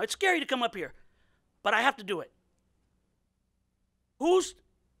right now. It's scary to come up here, but I have to do it. Who's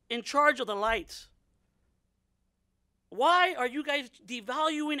in charge of the lights? Why are you guys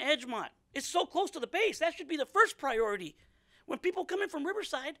devaluing Edgemont? It's so close to the base. That should be the first priority. When people come in from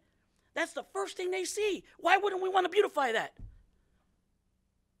Riverside, that's the first thing they see. Why wouldn't we want to beautify that?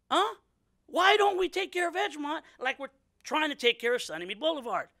 Huh? Why don't we take care of Edgemont like we're trying to take care of Sunnymead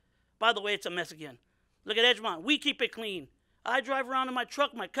Boulevard? By the way, it's a mess again. Look at Edgemont. We keep it clean. I drive around in my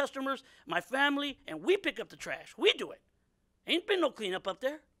truck, my customers, my family, and we pick up the trash. We do it. Ain't been no cleanup up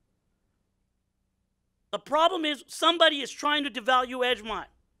there. The problem is somebody is trying to devalue Edgemont.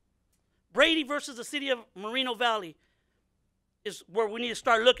 Brady versus the city of Moreno Valley is where we need to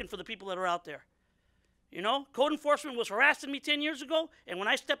start looking for the people that are out there. You know, code enforcement was harassing me 10 years ago, and when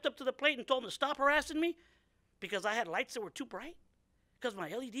I stepped up to the plate and told them to stop harassing me because I had lights that were too bright, because my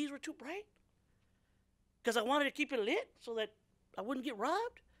LEDs were too bright, because I wanted to keep it lit so that I wouldn't get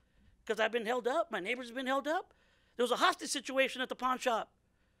robbed, because I've been held up, my neighbors have been held up. There was a hostage situation at the pawn shop.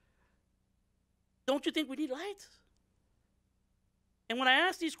 Don't you think we need lights? And when I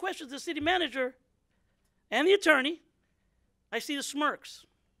ask these questions to the city manager and the attorney, I see the smirks.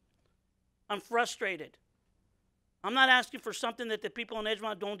 I'm frustrated. I'm not asking for something that the people in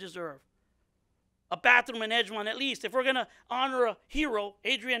Edgemont don't deserve. A bathroom in Edgemont, at least. If we're going to honor a hero,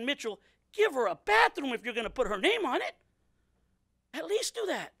 Adrienne Mitchell, give her a bathroom if you're going to put her name on it. At least do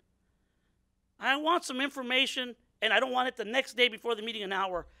that. I want some information, and I don't want it the next day before the meeting, an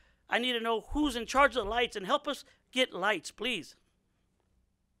hour. I need to know who's in charge of the lights, and help us get lights, please.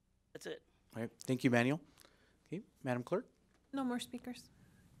 That's it. All right. Thank you, Manuel. Okay, Madam Clerk. No more speakers.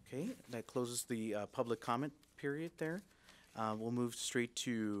 Okay, that closes the public comment period there. We'll move straight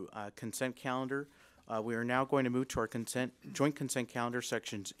to consent calendar. We are now going to move to our joint consent calendar,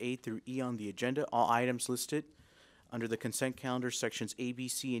 sections A through E on the agenda. All items listed under the consent calendar, sections A, B,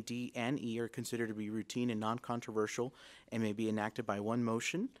 C, and D, and E are considered to be routine and non-controversial and may be enacted by one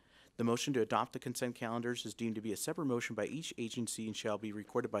motion. The motion to adopt the consent calendars is deemed to be a separate motion by each agency and shall be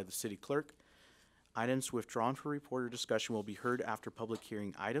recorded by the city clerk. Items withdrawn for report or discussion will be heard after public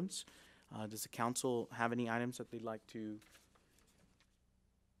hearing items. Does the council have any items that they'd like to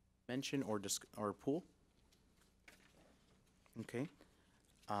mention or pull? Okay.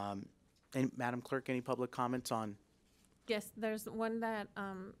 And Madam Clerk, any public comments on? Yes, there's one that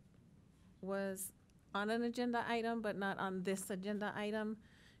was on an agenda item, but not on this agenda item.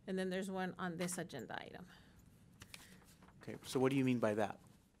 And then there's one on this agenda item. Okay, so what do you mean by that?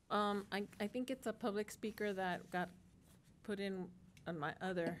 I think it's a public speaker that got put in on my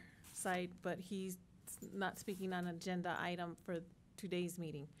other site, but he's not speaking on agenda item for today's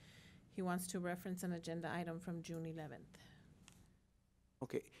meeting. He wants to reference an agenda item from June 11th.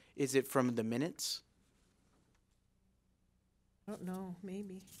 Okay, is it from the minutes? I don't know,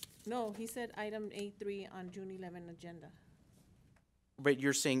 maybe. No, he said item A3 on June 11 agenda. But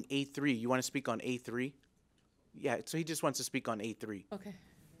you're saying A3, you want to speak on A3? Yeah, so he just wants to speak on A3. Okay.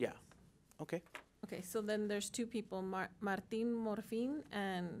 Yeah, okay. Okay, so then there's two people, Martin Morfin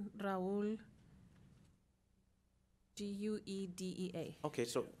and Raul Guedea. Okay,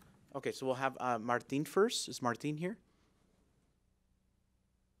 so we'll have Martin first. Is Martin here?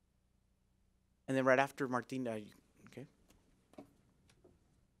 And then right after Martin, okay.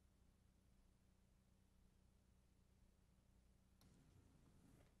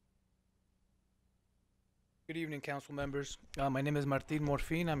 Good evening, council members. My name is Martin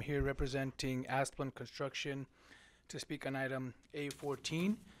Morfin. I'm here representing Asplund Construction to speak on item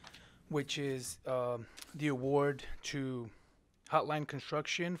A14, which is the award to Hotline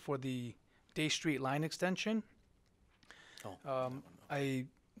Construction for the Day Street line extension. I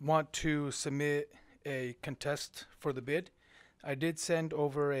want to submit a contest for the bid. I did send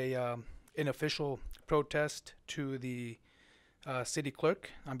over an official protest to the city clerk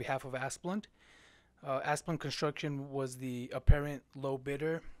on behalf of Asplund. Asplund Construction was the apparent low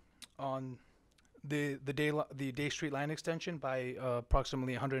bidder on the Day Street line extension by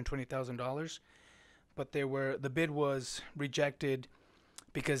approximately $120,000, but the bid was rejected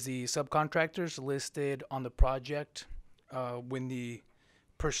because the subcontractors listed on the project when the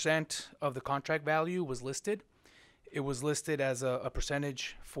percent of the contract value was listed, it was listed as a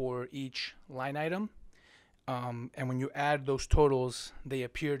percentage for each line item. And when you add those totals, they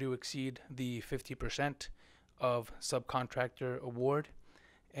appear to exceed the 50% of subcontractor award.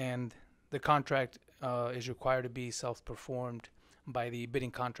 And the contract is required to be self-performed by the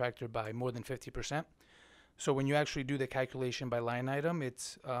bidding contractor by more than 50%. So when you actually do the calculation by line item,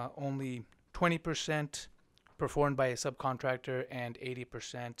 it's only 20% performed by a subcontractor and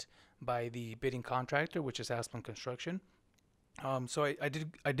 80% by the bidding contractor, which is Asplund Construction. So I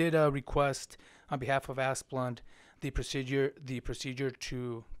did request on behalf of Asplund the procedure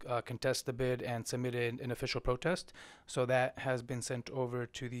to contest the bid and submit an official protest. So that has been sent over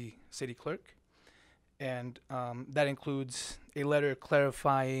to the city clerk, and that includes a letter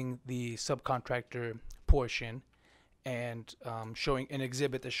clarifying the subcontractor portion and showing an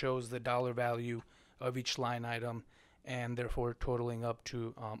exhibit that shows the dollar value of each line item, and therefore totaling up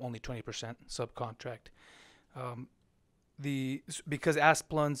to only 20% subcontract. Because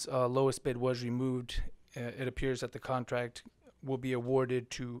Asplund's lowest bid was removed, it appears that the contract will be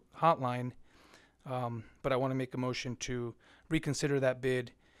awarded to Hotline, but I want to make a motion to reconsider that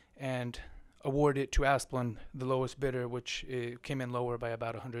bid and award it to Asplund, the lowest bidder, which came in lower by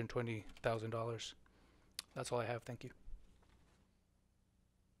about $120,000. That's all I have. Thank you.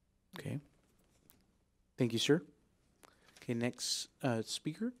 Okay. Thank you, sir. Okay, next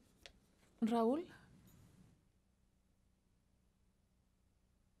speaker. Raul?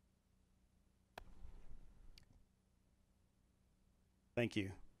 Thank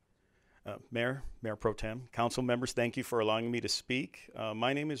you. Mayor Pro Tem, council members, thank you for allowing me to speak.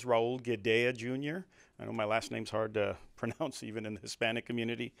 My name is Raul Guedea Jr. I know my last name's hard to pronounce even in the Hispanic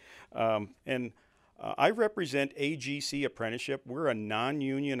community. I represent AGC Apprenticeship. We're a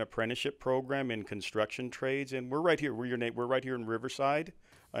non-union apprenticeship program in construction trades, and we're right here. We're right here in Riverside.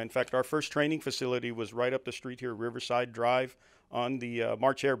 In fact, our first training facility was right up the street here, Riverside Drive, on the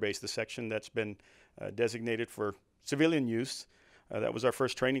March Air Base, the section that's been designated for civilian use. That was our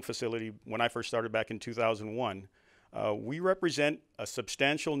first training facility when I first started back in 2001. We represent a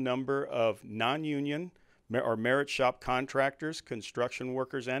substantial number of non-union or merit shop contractors, construction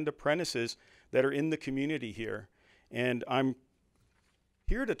workers, and apprentices that are in the community here. And I'm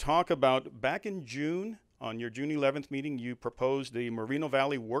here to talk about, back in June, on your June 11th meeting, you proposed the Moreno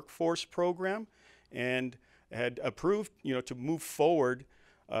Valley Workforce Program and had approved, to move forward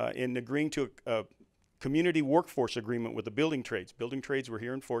in agreeing to a community workforce agreement with the building trades. Building trades were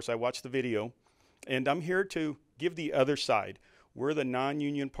here in force. I watched the video, and I'm here to give the other side. We're the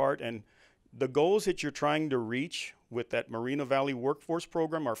non-union part, and the goals that you're trying to reach with that Moreno Valley Workforce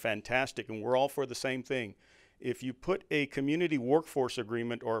Program are fantastic, and we're all for the same thing. If you put a community workforce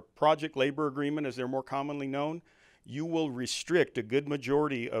agreement, or project labor agreement as they're more commonly known, you will restrict a good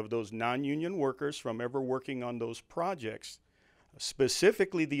majority of those non-union workers from ever working on those projects,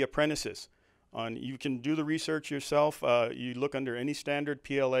 specifically the apprentices. You can do the research yourself. You look under any standard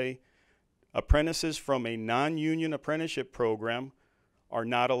PLA, apprentices from a non-union apprenticeship program are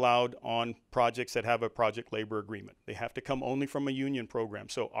not allowed on projects that have a project labor agreement. They have to come only from a union program.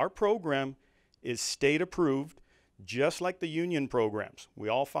 So our program is state approved, just like the union programs. We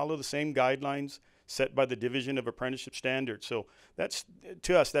all follow the same guidelines set by the Division of Apprenticeship Standards. So that's,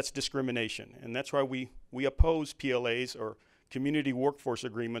 to us, that's discrimination. And that's why we oppose PLAs or community workforce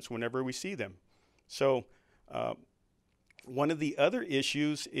agreements whenever we see them. So one of the other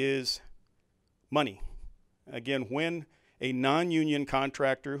issues is money. Again, when a non-union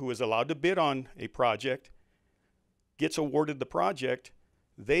contractor who is allowed to bid on a project gets awarded the project,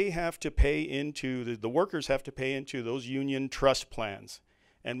 they have to pay into, the workers have to pay into those union trust plans.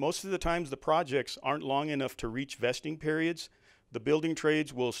 And most of the times the projects aren't long enough to reach vesting periods. The building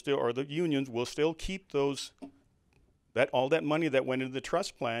trades will still, or the unions will still keep those, all that money that went into the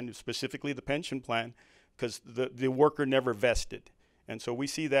trust plan, specifically the pension plan, because the worker never vested. And so we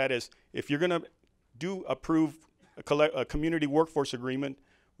see that as, if you're going to approve a community workforce agreement,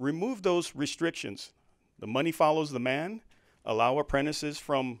 remove those restrictions. The money follows the man. Allow apprentices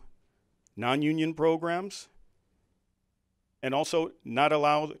from non-union programs, and also not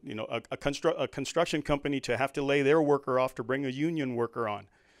allow a construction company to have to lay their worker off to bring a union worker on.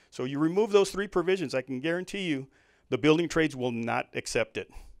 So you remove those three provisions, I can guarantee you the building trades will not accept it.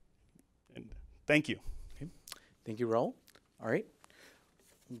 And thank you. Okay. Thank you, Raul. All right.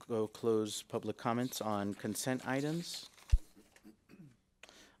 We'll go close public comments on consent items.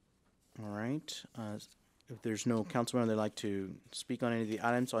 All right. If there's no council member that'd like to speak on any of the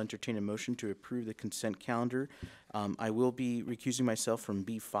items, I'll entertain a motion to approve the consent calendar. I will be recusing myself from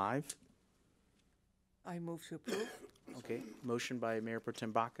B5. I move to approve. Okay. Motion by Mayor Pro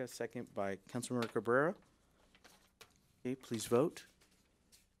Tem Baca, second by Councilmember Cabrera. Okay, please vote.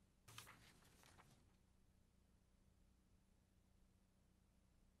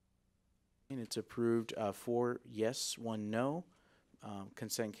 And it's approved, 4 yes, 1 no.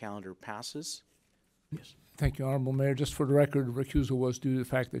 Consent calendar passes. Yes. Thank you, Honorable Mayor. Just for the record, recusal was due to the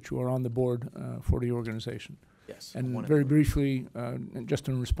fact that you are on the board for the organization. Yes. And very briefly, and just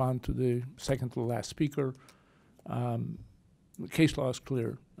in response to the second to the last speaker, the case law is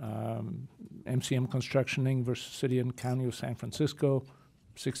clear. MCM Construction Inc. versus City and County of San Francisco,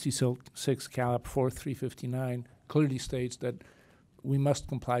 66 Calap 4359, clearly states that we must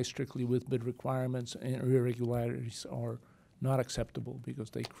comply strictly with bid requirements, and irregularities are not acceptable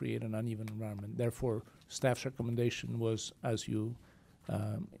because they create an uneven environment. Therefore, staff's recommendation was, as you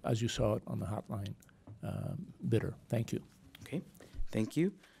saw it on the hotline, bidder. Thank you. Okay, thank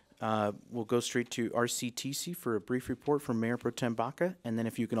you. We'll go straight to RCTC for a brief report from Mayor Pro Tem Baca, and then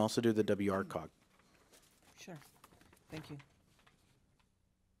if you can also do the WRCOG. Sure. Thank you.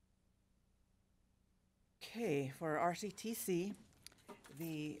 Okay, for RCTC,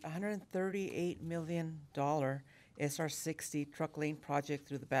 the $138 million SR60 truck lane project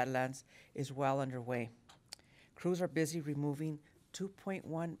through the Badlands is well underway. Crews are busy removing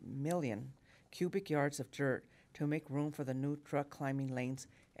 2.1 million cubic yards of dirt to make room for the new truck climbing lanes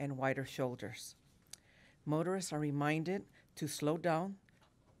and wider shoulders. Motorists are reminded to slow down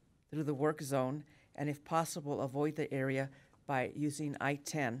through the work zone and, if possible, avoid the area by using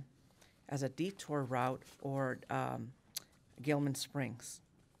I-10 as a detour route or Gilman Springs.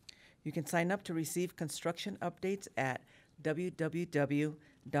 You can sign up to receive construction updates at www.rctc.org.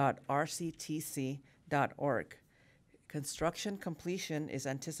 Construction completion is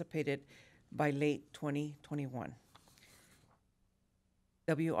anticipated by late 2021.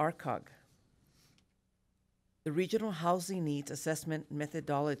 WRCOG. The Regional Housing Needs Assessment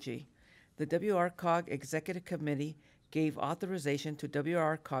Methodology. The WRCOG Executive Committee gave authorization to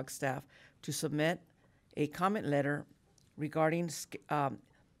WRCOG staff to submit a comment letter regarding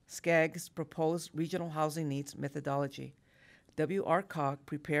SCAG's proposed Regional Housing Needs Methodology. WRCOG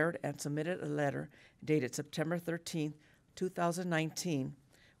prepared and submitted a letter dated September 13, 2019,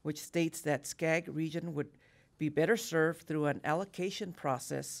 which states that SCAG region would be better served through an allocation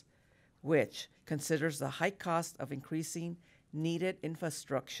process which considers the high cost of increasing needed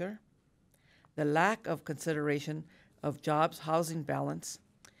infrastructure, the lack of consideration of jobs housing balance,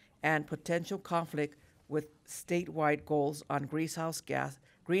 and potential conflict with statewide goals on greenhouse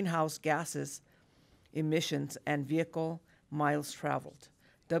gases emissions and vehicle miles traveled.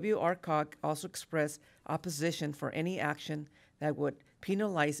 WRCOG also expressed opposition for any action that would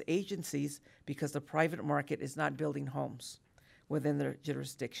penalize agencies because the private market is not building homes within their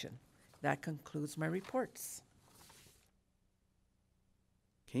jurisdiction. That concludes my reports.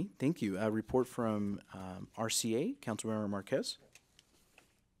 Okay, thank you. A report from RCA, Councilmember Marquez.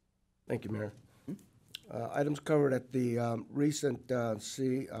 Thank you, Mayor. Items covered at the recent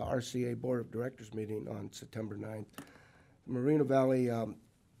RCA Board of Directors meeting on September 9th. Moreno Valley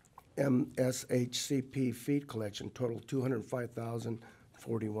MSHCP feed collection totaled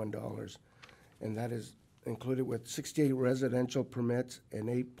 $205,041, and that is included with 68 residential permits and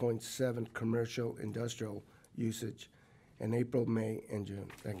 8.7 commercial industrial usage in April, May, and June.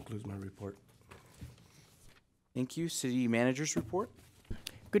 That concludes my report. Thank you. City Manager's report.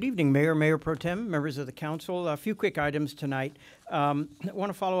 Good evening, Mayor, Mayor Pro Tem, members of the council. A few quick items tonight. I want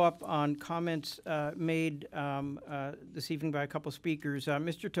to follow up on comments made this evening by a couple speakers.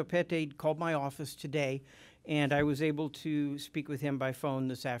 Mr. Topete called my office today, and I was able to speak with him by phone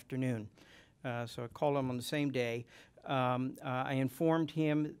this afternoon. So I called him on the same day. I informed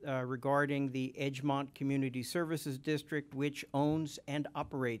him regarding the Edgemont Community Services District, which owns and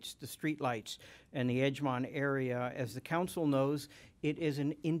operates the streetlights in the Edgemont area. As the council knows, it is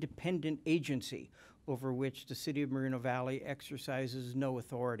an independent agency over which the City of Moreno Valley exercises no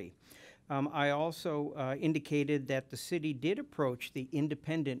authority. I also indicated that the city did approach the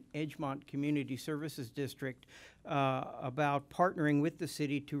independent Edgemont Community Services District about partnering with the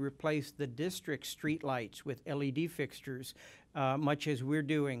city to replace the district streetlights with LED fixtures, much as we're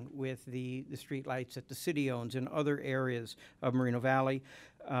doing with the streetlights that the city owns in other areas of Moreno Valley.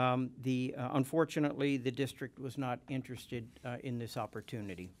 Unfortunately, the district was not interested in this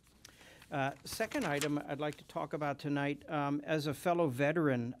opportunity. Second item I'd like to talk about tonight, as a fellow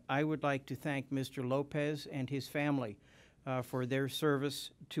veteran, I would like to thank Mr. Lopez and his family for their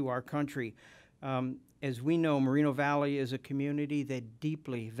service to our country. As we know, Moreno Valley is a community that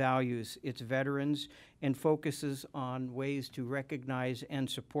deeply values its veterans and focuses on ways to recognize and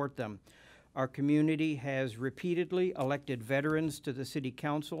support them. Our community has repeatedly elected veterans to the City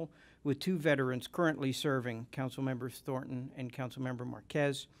Council, with 2 veterans currently serving, Council Members Thornton and Council Member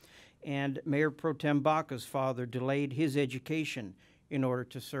Marquez. And Mayor Pro Tem Baca's father delayed his education in order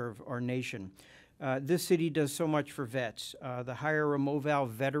to serve our nation. This city does so much for vets. The Hire a Moval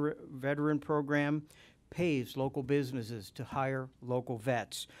veteran program pays local businesses to hire local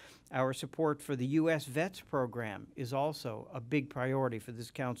vets. Our support for the U.S. Vets program is also a big priority for this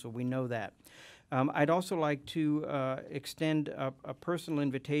council. We know that. I'd also like to extend a personal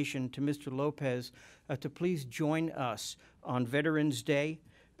invitation to Mr. Lopez to please join us on Veterans Day,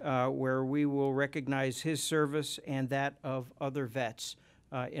 where we will recognize his service and that of other vets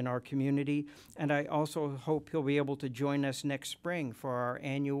in our community. And I also hope he'll be able to join us next spring for our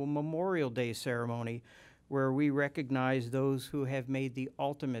annual Memorial Day ceremony, where we recognize those who have made the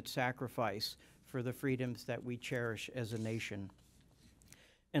ultimate sacrifice for the freedoms that we cherish as a nation.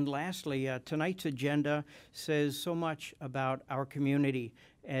 And lastly, tonight's agenda says so much about our community,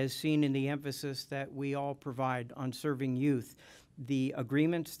 as seen in the emphasis that we all provide on serving youth. The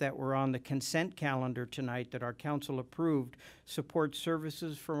agreements that were on the consent calendar tonight that our council approved support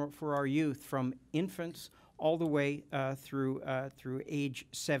services for our youth from infants all the way through age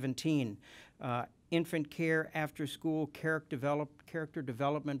 17. Infant care, after school, character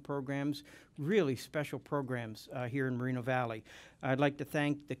development programs, really special programs here in Moreno Valley. I'd like to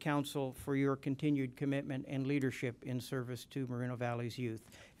thank the council for your continued commitment and leadership in service to Moreno Valley's youth.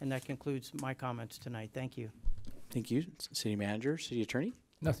 And that concludes my comments tonight. Thank you. Thank you. City Manager, City Attorney?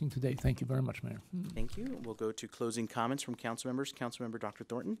 Nothing today. Thank you very much, Mayor. Thank you. We'll go to closing comments from council members. Councilmember Dr.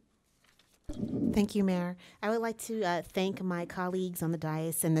 Thornton? Thank you, Mayor. I would like to thank my colleagues on the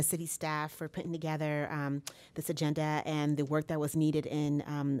dais and the city staff for putting together this agenda and the work that was needed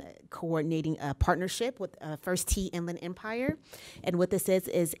in coordinating a partnership with First Tee Inland Empire. And what this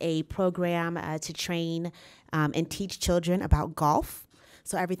is a program to train and teach children about golf.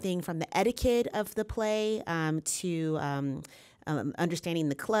 So everything from the etiquette of the play to understanding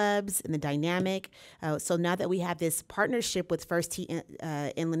the clubs and the dynamic. So now that we have this partnership with First Tee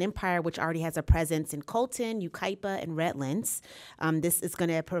Inland Empire, which already has a presence in Colton, Yucaipa, and Redlands, this is going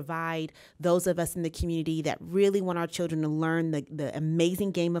to provide those of us in the community that really want our children to learn the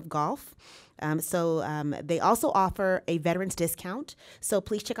amazing game of golf. They also offer a veterans discount. So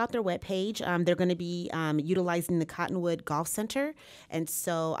please check out their webpage. They're going to be utilizing the Cottonwood Golf Center. And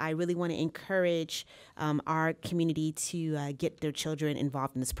so I really want to encourage our community to get their children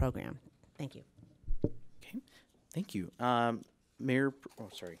involved in this program. Thank you. Thank you.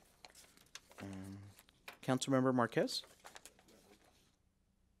 Councilmember Marquez?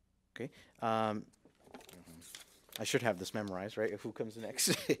 Okay. I should have this memorized, right? Who comes next?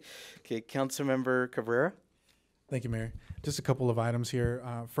 Okay, Councilmember Cabrera? Thank you, Mayor. Just a couple of items here.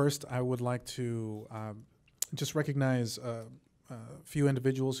 First, I would like to just recognize a few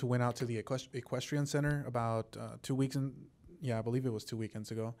individuals who went out to the Equestrian Center about 2 weeks, I believe it was 2 weekends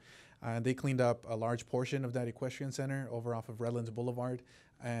ago. And they cleaned up a large portion of that Equestrian Center over off of Redlands Boulevard.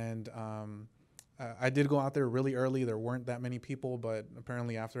 And I did go out there really early. There weren't that many people, but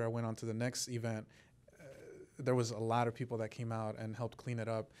apparently after I went on to the next event, there was a lot of people that came out and helped clean it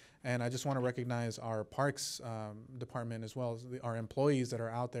up. And I just want to recognize our parks department as well as our employees that are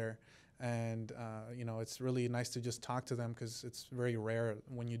out there. And, it's really nice to just talk to them because it's very rare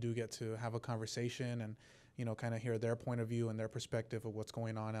when you do get to have a conversation and, kind of hear their point of view and their perspective of what's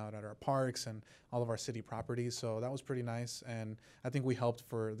going on out at our parks and all of our city properties. So that was pretty nice. And I think we helped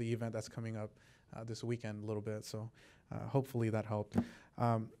for the event that's coming up this weekend a little bit. So hopefully that helped.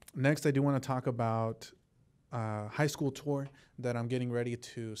 Next, I do want to talk about high school tour that I'm getting ready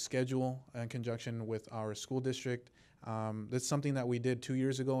to schedule in conjunction with our school district. That's something that we did 2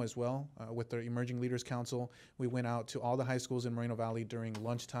 years ago as well with the Emerging Leaders Council. We went out to all the high schools in Moreno Valley during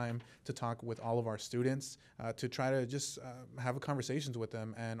lunchtime to talk with all of our students to try to just have conversations with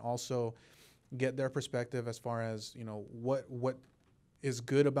them and also get their perspective as far as, what is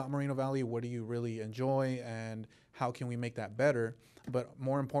good about Moreno Valley, what do you really enjoy, and how can we make that better? But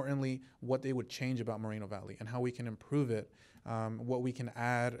more importantly, what they would change about Moreno Valley and how we can improve it, what we can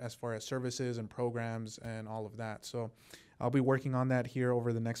add as far as services and programs and all of that. So I'll be working on that here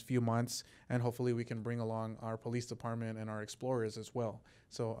over the next few months, and hopefully we can bring along our police department and our explorers as well.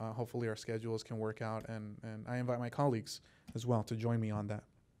 So hopefully our schedules can work out, and I invite my colleagues as well to join me on that.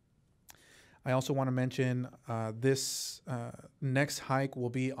 I also want to mention this next hike will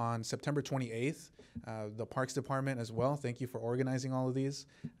be on September 28th. The Parks Department as well, thank you for organizing all of these.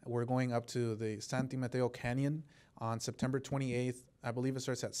 We're going up to the Santi Mateo Canyon on September 28th. I believe it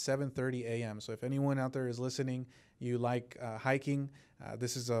starts at 7:30 a.m. So if anyone out there is listening, you like hiking,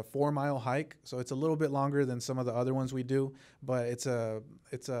 this is a 4-mile hike. So it's a little bit longer than some of the other ones we do, but it's a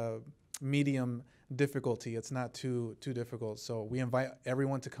medium difficulty. It's not too difficult. So we invite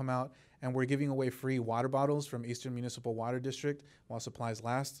everyone to come out, and we're giving away free water bottles from Eastern Municipal Water District while supplies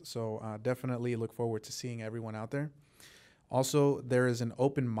last. So definitely look forward to seeing everyone out there. Also, there is an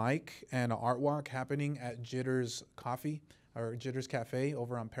open mic and an art walk happening at Jitters Coffee or Jitters Cafe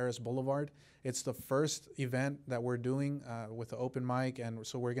over on Paris Boulevard. It's the first event that we're doing with the open mic, and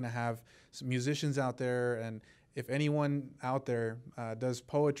so we're going to have some musicians out there. And if anyone out there does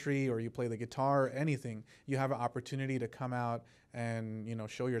poetry or you play the guitar or anything, you have an opportunity to come out and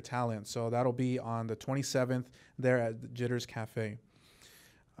show your talent. So that'll be on the 27th there at the Jitters Cafe.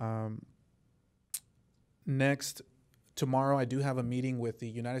 Next, tomorrow I do have a meeting with the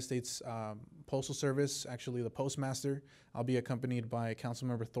United States Postal Service, actually the postmaster. I'll be accompanied by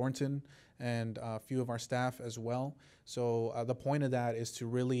Councilmember Thornton and a few of our staff as well. So the point of that is to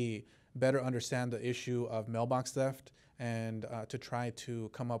really better understand the issue of mailbox theft and to try to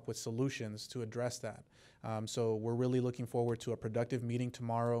come up with solutions to address that. So we're really looking forward to a productive meeting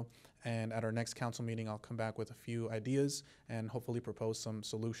tomorrow, and at our next council meeting I'll come back with a few ideas and hopefully propose some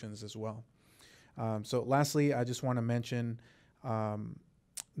solutions as well. So lastly, I just want to mention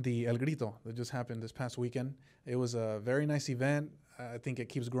the El Grito that just happened this past weekend. It was a very nice event. I think it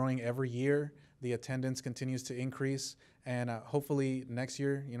keeps growing every year. The attendance continues to increase, and hopefully next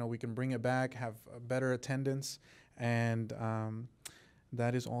year, we can bring it back, have a better attendance, and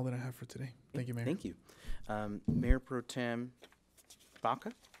that is all that I have for today. Thank you, Mayor. Thank you. Mayor Pro Tem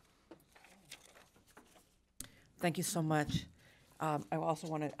Baca? Thank you so much. I also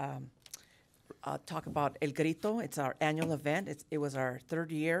want to talk about El Grito. It's our annual event. It was our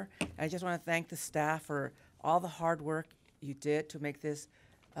 3rd year. I just want to thank the staff for all the hard work you did to make this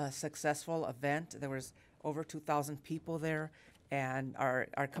a successful event. There was over 2,000 people there, and our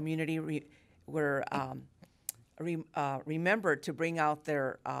community remembered to bring out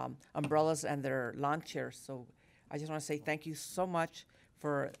their umbrellas and their lawn chairs. So I just want to say thank you so much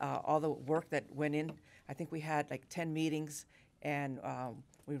for all the work that went in. I think we had like 10 meetings, and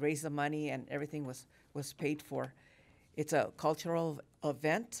we raised the money, and everything was paid for. It's a cultural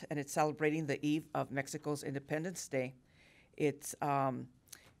event, and it's celebrating the eve of Mexico's Independence Day. It's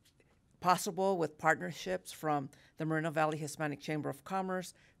possible with partnerships from the Moreno Valley Hispanic Chamber of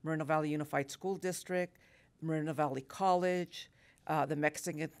Commerce, Moreno Valley Unified School District, Moreno Valley College, the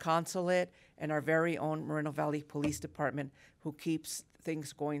Mexican Consulate, and our very own Moreno Valley Police Department, who keeps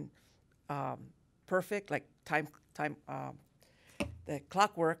things going perfect, like the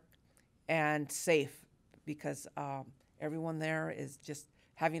clockwork, and safe, because everyone there is just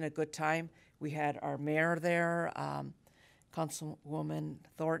having a good time. We had our mayor there, Councilwoman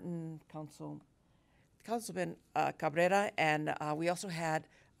Thornton, Councilman Cabrera, and we also had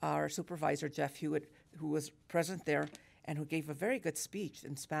our supervisor, Jeff Hewitt, who was present there and who gave a very good speech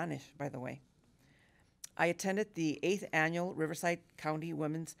in Spanish, by the way. I attended the 8th Annual Riverside County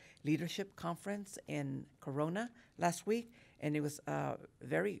Women's Leadership Conference in Corona last week, and it was a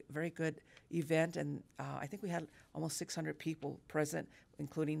very, very good event, and I think we had almost 600 people present,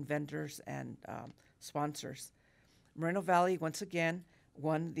 including vendors and sponsors. Moreno Valley, once again,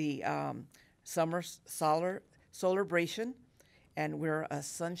 won the Summer Celebration, and we're a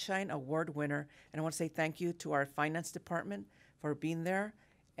Sunshine Award winner. And I want to say thank you to our finance department for being there.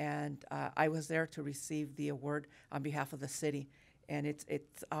 And I was there to receive the award on behalf of the city. And it's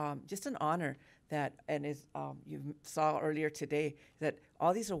just an honor that, and as you saw earlier today, that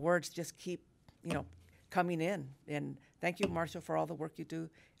all these awards just keep, coming in. And thank you, Marshall, for all the work you do.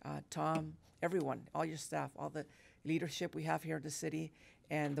 Tom, everyone, all your staff, all the leadership we have here in the city,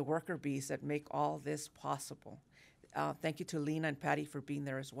 and the worker bees that make all this possible. Thank you to Lena and Patty for being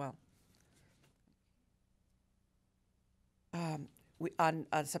there as well. On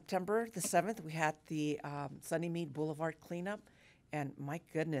September the 7th, we had the Sunnymead Boulevard cleanup, and my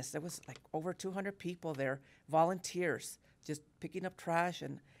goodness, there was like over 200 people there, volunteers, just picking up trash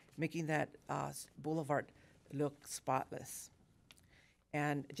and making that boulevard look spotless.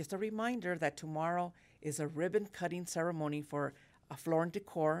 And just a reminder that tomorrow is a ribbon cutting ceremony for Floor and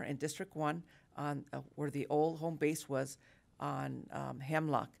Decor in District 1 on where the old home base was on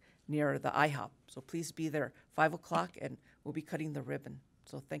Hemlock near the IHOP. So please be there, 5 o'clock, and we'll be cutting the ribbon.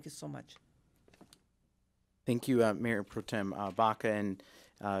 So thank you so much. Thank you, Mayor Pro Tem Baca. And,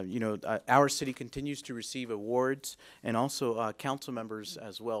 our city continues to receive awards, and also council members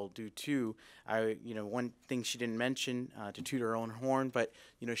as well do too. One thing she didn't mention to toot her own horn, but,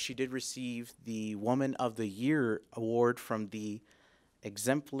 she did receive the Woman of the Year award from the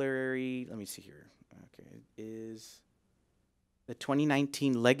exemplary, let me see here. Okay, it is the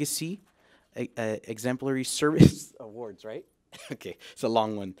 2019 Legacy Exemplary Service Awards, right? Okay, it's a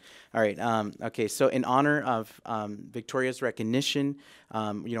long one. All right. Okay, so in honor of Victoria's recognition,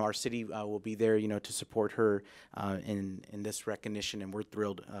 our city will be there, to support her in this recognition, and we're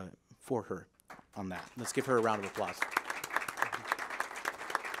thrilled for her on that. Let's give her a round of applause.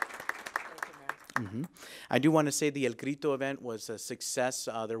 Mm-hmm. I do want to say the El Grito event was a success.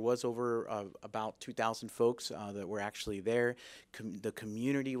 There was over about 2,000 folks that were actually there. The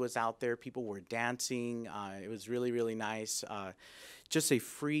community was out there. People were dancing. It was really, really nice. Just a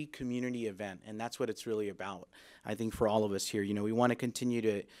free community event, and that's what it's really about. I think for all of us here, we want to continue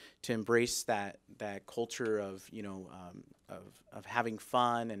to embrace that culture of of having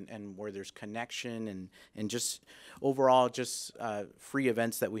fun and where there's connection and just overall just free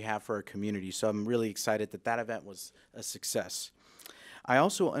events that we have for our community. So I'm really excited that event was a success. I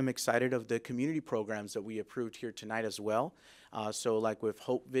also am excited of the community programs that we approved here tonight as well. So like with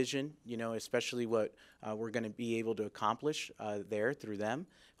Hope Vision, especially what we're going to be able to accomplish there through them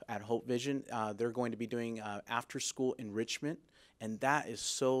at Hope Vision. They're going to be doing after-school enrichment, and that is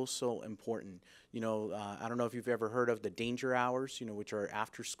so, so important. I don't know if you've ever heard of the danger hours, which are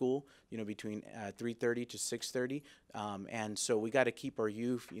after school, between 3:30 to 6:30. And so we got to keep our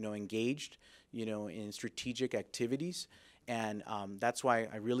youth, engaged, in strategic activities. And that's why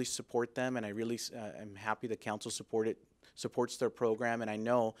I really support them, and I really am happy the council supports their program. And I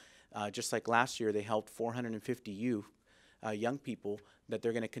know, just like last year, they helped 450 young people, that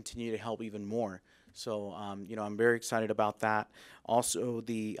they're going to continue to help even more. So, I'm very excited about that. Also,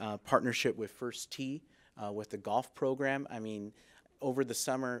 the partnership with First Tee with the golf program. I mean, over the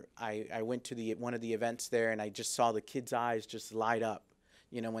summer, I went to one of the events there, and I just saw the kids' eyes just light up,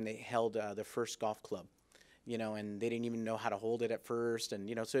 when they held the first golf club. And they didn't even know how to hold it at first. And,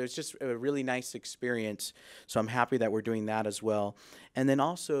 so it's just a really nice experience. So I'm happy that we're doing that as well. And then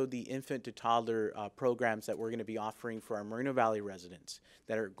also the infant to toddler programs that we're going to be offering for our Moreno Valley residents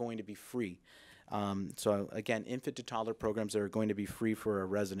that are going to be free. So again, infant to toddler programs that are going to be free for our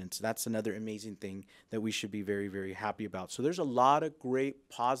residents. That's another amazing thing that we should be very, very happy about. So there's a lot of great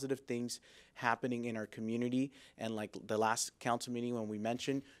positive things happening in our community. And like the last council meeting when we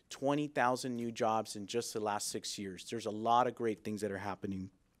mentioned 20,000 new jobs in just the last 6 years, there's a lot of great things that are happening.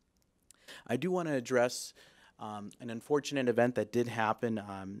 I do want to address an unfortunate event that did happen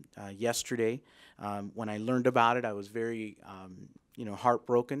yesterday. When I learned about it, I was very,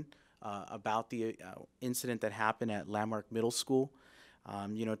 heartbroken about the incident that happened at Landmark Middle School.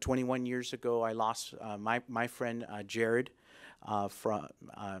 21 years ago, I lost my friend Jared from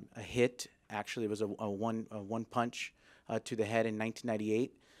a hit. Actually, it was a one punch to the head in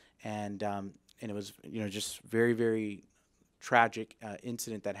 1998, and it was just very, very tragic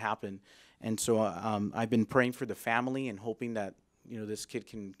incident that happened. And so I've been praying for the family and hoping that this kid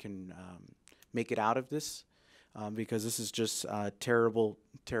can make it out of this, because this is just a terrible,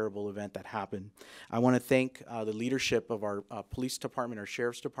 terrible event that happened. I want to thank the leadership of our police department, our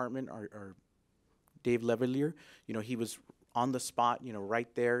sheriff's department, our Dave Levelier. He was on the spot,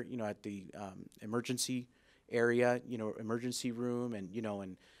 right there, at the emergency area, emergency room, and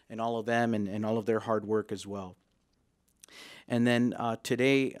and all of them and all of their hard work as well. And then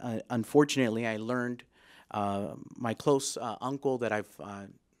today, unfortunately, I learned my close uncle that I've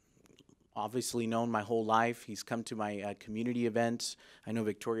obviously known my whole life. He's come to my community events. I know,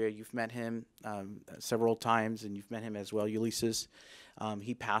 Victoria, you've met him several times, and you've met him as well, Ulysses.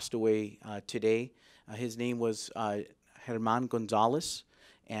 He passed away today. His name was German Gonzalez,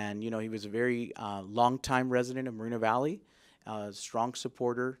 and he was a very long-time resident of Moreno Valley, strong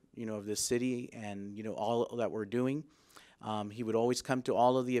supporter, of the city and all that we're doing. He would always come to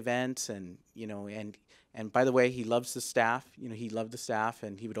all of the events, and and by the way, he loves the staff. He loved the staff,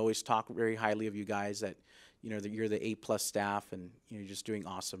 and he would always talk very highly of you guys. That that you're the A+ staff, and you're just doing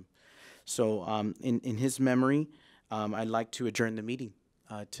awesome. So in his memory, I'd like to adjourn the meeting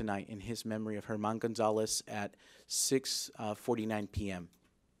tonight in his memory of German Gonzalez at 6:49 p.m.